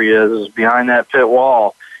pageantry is behind that pit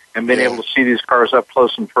wall and being able to see these cars up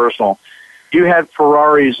close and personal. You had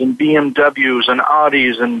Ferraris and BMWs and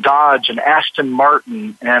Audis and Dodge and Aston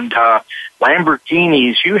Martin and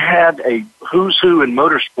Lamborghinis. You had a who's who in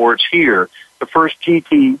motorsports here. The first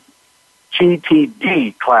GTD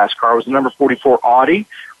class car was the number 44 Audi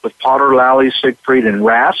with Potter, Lally, Siegfried, and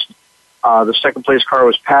Rast. The second place car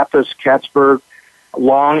was Pappas, Katzberg,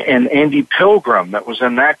 Long, and Andy Pilgrim that was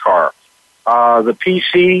in that car. The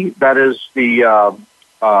PC, that is the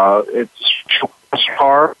it's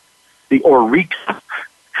car. The Orica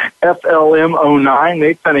FLM09,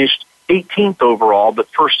 they finished 18th overall, but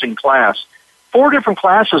first in class. 4 different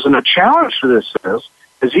classes, and the challenge for this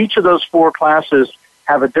is each of those 4 classes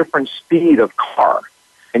have a different speed of car,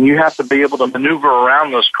 and you have to be able to maneuver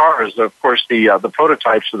around those cars. Of course, the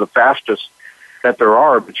prototypes are the fastest that there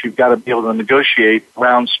are, but you've got to be able to negotiate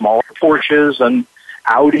around smaller Porsches and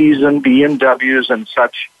Audis and BMWs and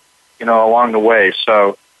such, along the way.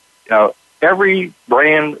 So, every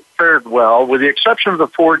brand fared well, with the exception of the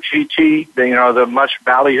Ford GT, the much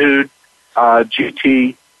ballyhooed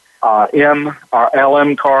GT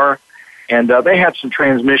LM car, and they had some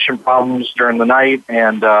transmission problems during the night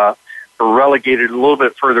and were relegated a little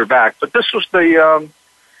bit further back. But this was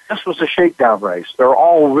a shakedown race. They're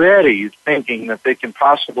already thinking that they can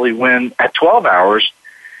possibly win at 12 hours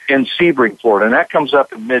in Sebring, Florida, and that comes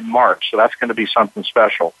up in mid-March, so that's going to be something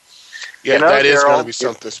special. Yeah, that is going to be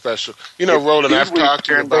something special. Roland, I've talked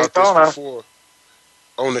to you about this before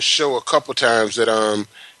on the show a couple times that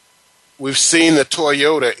we've seen the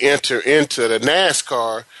Toyota enter into the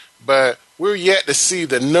NASCAR, but we're yet to see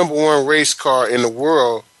the number 1 race car in the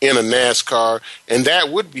world in a NASCAR, and that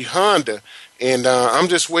would be Honda. And I'm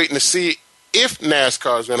just waiting to see if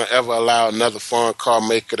NASCAR is going to ever allow another foreign car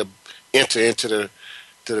maker to enter into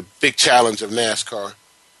the big challenge of NASCAR.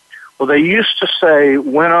 Well, they used to say,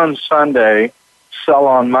 win on Sunday, sell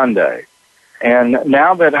on Monday. And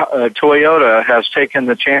now that Toyota has taken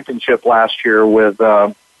the championship last year with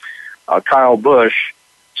Kyle Busch,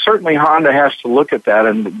 certainly Honda has to look at that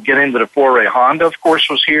and get into the foray. Honda, of course,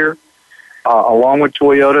 was here. along with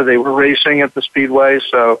Toyota. They were racing at the Speedway.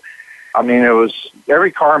 So, I mean, it was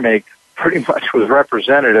every car make pretty much was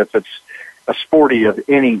represented if it's a sporty of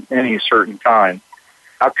any certain kind.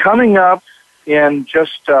 Now, coming up in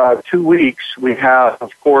just 2 weeks, we have,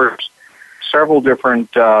 of course, several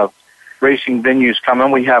different racing venues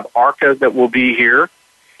coming. We have ARCA that will be here.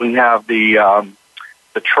 We have the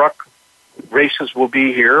truck races will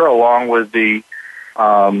be here, along with the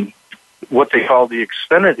what they call the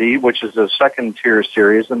Xfinity, which is a second-tier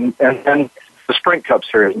series, and then the Sprint Cup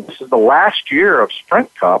series. And this is the last year of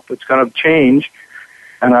Sprint Cup. It's going to change,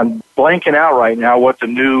 and I'm blanking out right now what the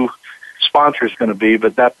new sponsor is going to be,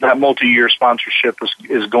 but that multi-year sponsorship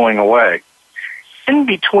is going away. In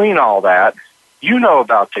between all that, you know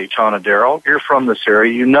about Daytona, Darrell. You're from this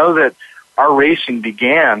area. You know that our racing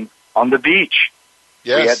began on the beach.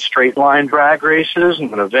 Yes. We had straight line drag races,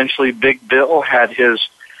 and then eventually Big Bill had his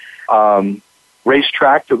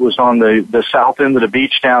racetrack that was on the south end of the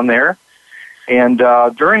beach down there. And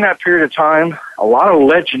during that period of time, a lot of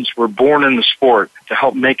legends were born in the sport to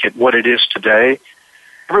help make it what it is today.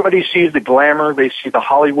 Everybody sees the glamour, they see the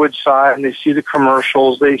Hollywood side, and they see the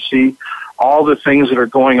commercials, they see all the things that are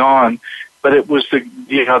going on. But it was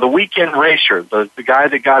the weekend racer, the guy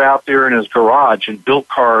that got out there in his garage and built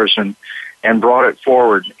cars and brought it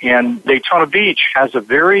forward. And Daytona Beach has a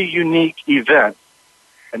very unique event.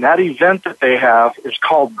 And that event that they have is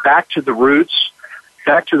called Back to the Roots.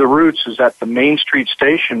 Back to the Roots is at the Main Street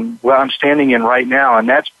station where I'm standing in right now, and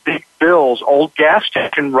that's Big Bill's old gas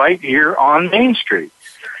station right here on Main Street.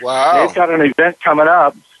 Wow. They've got an event coming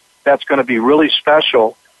up that's going to be really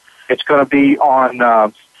special. It's going to be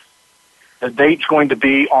on, the date's going to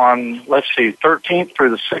be on, 13th through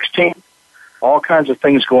the 16th. All kinds of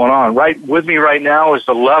things going on. Right with me right now is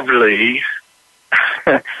the lovely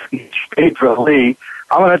Phaedra Lee.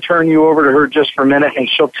 I'm going to turn you over to her just for a minute, and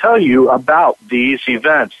she'll tell you about these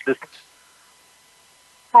events.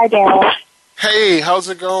 Hi, Darrell. Hey, how's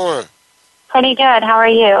it going? Pretty good. How are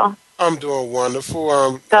you? I'm doing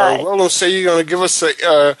wonderful. Roland said you're going to give us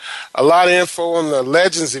a lot of info on the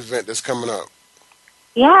Legends event that's coming up.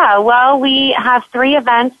 Yeah, well, we have 3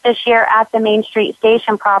 events this year at the Main Street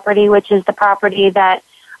Station property, which is the property that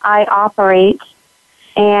I operate.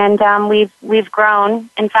 And we've grown.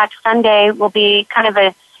 In fact, Sunday will be kind of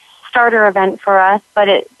a starter event for us, but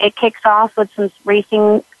it kicks off with some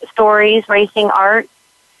racing stories, racing art.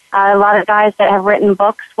 A lot of guys that have written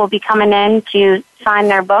books will be coming in to sign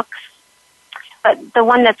their books. But the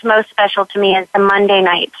one that's most special to me is the Monday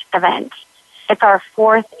night event. It's our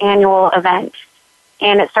 4th annual event.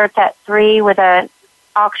 And it starts at 3 with an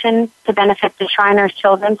auction to benefit the Shriners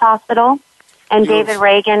Children's Hospital. And David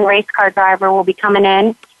Reagan, race car driver, will be coming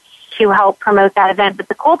in to help promote that event. But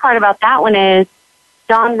the cool part about that one is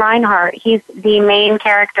Don Reinhardt. He's the main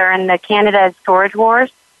character in the Canada Storage Wars.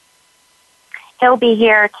 He'll be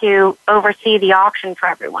here to oversee the auction for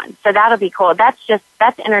everyone. So that'll be cool. That's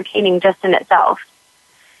entertaining just in itself.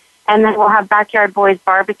 And then we'll have Backyard Boys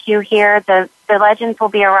Barbecue here. The legends will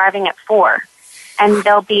be arriving at 4. And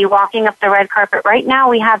they'll be walking up the red carpet. Right now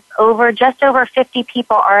we have just over 50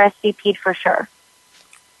 people RSVP'd for sure.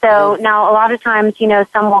 So now a lot of times,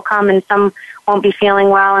 some will come and some won't be feeling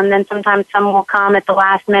well, and then sometimes some will come at the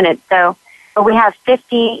last minute. So, but we have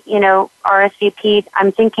 50, RSVP'd.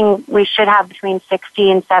 I'm thinking we should have between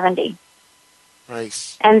 60 and 70.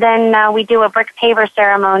 Nice. And then we do a brick paver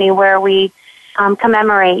ceremony where we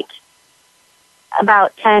commemorate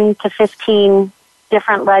about 10 to 15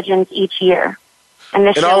 different legends each year. And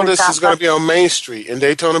all of this is going to be on Main Street in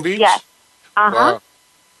Daytona Beach? Yes. Uh-huh. Wow.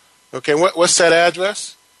 Okay, what's that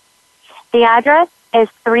address? The address is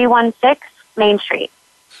 316 Main Street.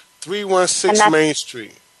 316 Main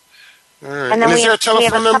Street. All right. And is there a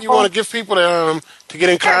telephone number you want to give people to get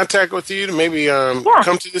in contact with you to maybe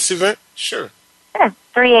come to this event? Sure. Sure.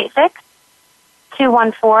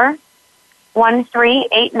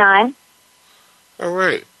 386-214-1389. All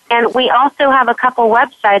right. And we also have a couple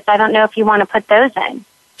websites. I don't know if you want to put those in.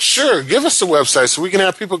 Sure. Give us the website so we can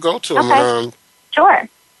have people go to them. Okay. Sure.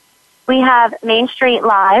 We have Main Street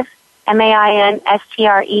Live,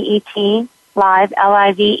 MainStreet Live,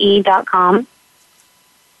 LIVE.com.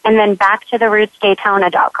 And then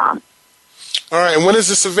BackToTheRootsDaytona.com. All right. And when is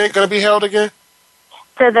this event going to be held again?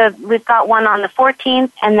 So we've got one on the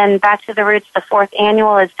 14th, and then Back to the Roots, the 4th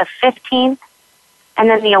annual, is the 15th. And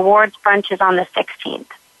then the awards brunch is on the 16th.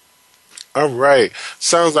 All right.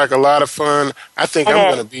 Sounds like a lot of fun. I think I'm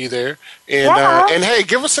going to be there. And hey,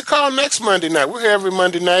 give us a call next Monday night. We're here every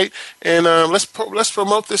Monday night. And let's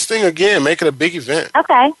promote this thing again. Make it a big event.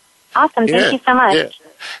 Okay. Awesome. Thank you so much. Yeah.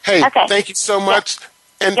 Hey, thank you so much.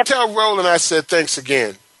 And tell Roland I said thanks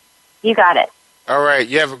again. You got it. All right.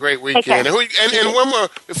 You have a great weekend. And one more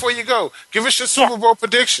before you go. Give us your Super Bowl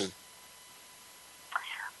prediction.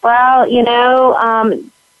 Well,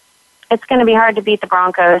 it's going to be hard to beat the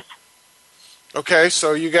Broncos. Okay,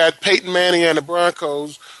 so you got Peyton Manning and the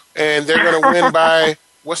Broncos, and they're going to win by,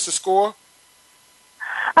 what's the score?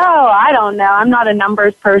 Oh, I don't know. I'm not a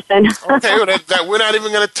numbers person. Okay, well, we're not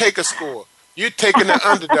even going to take a score. You're taking the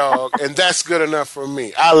underdog, and that's good enough for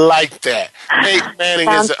me. I like that. Peyton Manning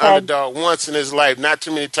is the underdog once in his life, not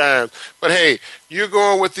too many times. But, hey, you're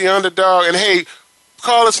going with the underdog. And, hey,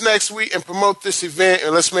 call us next week and promote this event,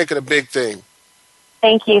 and let's make it a big thing.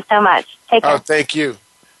 Thank you so much. Take care. Oh, thank you.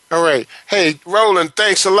 All right. Hey, Roland,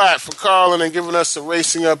 thanks a lot for calling and giving us a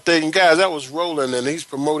racing update. And, guys, that was Roland, and he's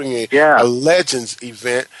promoting a Legends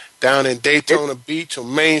event down in Daytona Beach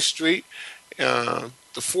on Main Street.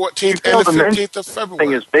 The 14th and the 15th of February.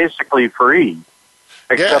 Thing is basically free,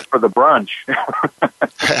 except for the brunch.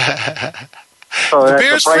 So the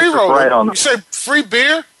beer's free, Roland. You say free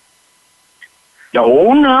beer?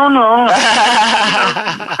 No.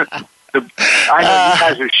 I know you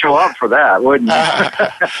guys would show up for that, wouldn't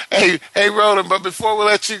you? Hey, Roland. But before we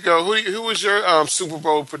let you go, who was your Super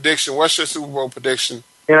Bowl prediction? What's your Super Bowl prediction?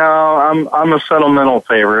 I'm a sentimental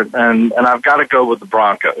favorite, and I've got to go with the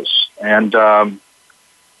Broncos. And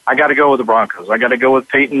I got to go with the Broncos. I got to go with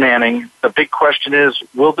Peyton Manning. The big question is,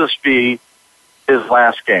 will this be his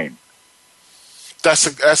last game?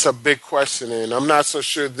 That's a big question, and I'm not so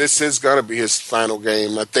sure this is going to be his final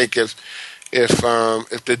game. I think if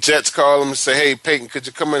the Jets call him and say, "Hey, Peyton, could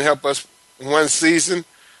you come and help us one season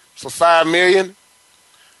for $5 million?"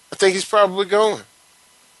 I think he's probably going.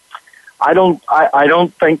 I don't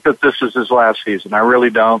think that this is his last season. I really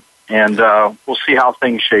don't, and we'll see how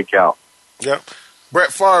things shake out. Yep.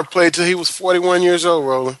 Brett Favre played till he was 41 years old,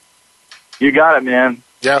 Roland. You got it, man.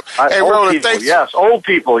 Yep. Hey, Roland, people, thanks. Yes, old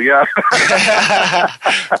people, yeah.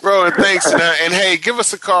 Roland, thanks. And, hey, give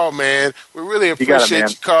us a call, man. We really appreciate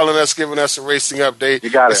you calling us, giving us a racing update. You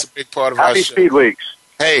got That's it. a big part of Happy our show. Speed Weeks.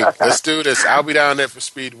 Hey, let's do this. I'll be down there for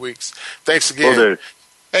Speed Weeks. Thanks again. Will do.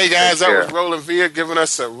 Hey, guys, that was Roland Villa giving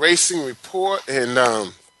us a racing report,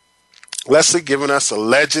 and Leslie giving us a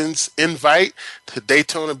Legends invite to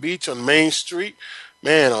Daytona Beach on Main Street.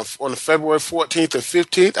 Man, on February 14th and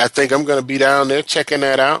 15th, I think I'm going to be down there checking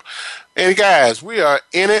that out. And, guys, we are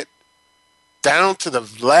in it down to the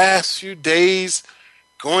last few days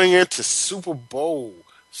going into Super Bowl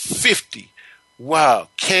 50. Wow,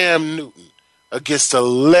 Cam Newton against the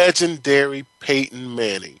legendary Peyton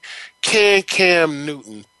Manning. Can Cam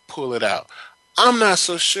Newton pull it out? I'm not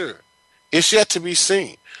so sure. It's yet to be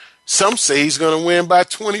seen. Some say he's going to win by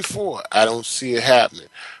 24. I don't see it happening.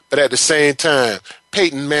 But at the same time,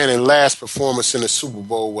 Peyton Manning's last performance in the Super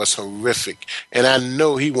Bowl was horrific, and I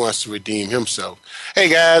know he wants to redeem himself. Hey,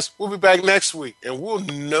 guys, we'll be back next week, and we'll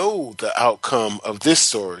know the outcome of this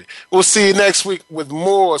story. We'll see you next week with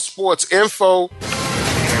more sports info.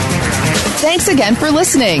 Thanks again for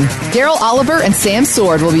listening. Daryl Oliver and Sam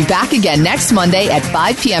Sword will be back again next Monday at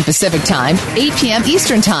 5 p.m. Pacific Time, 8 p.m.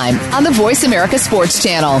 Eastern Time on the Voice America Sports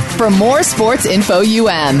Channel for more Sports Info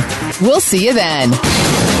UM. We'll see you then.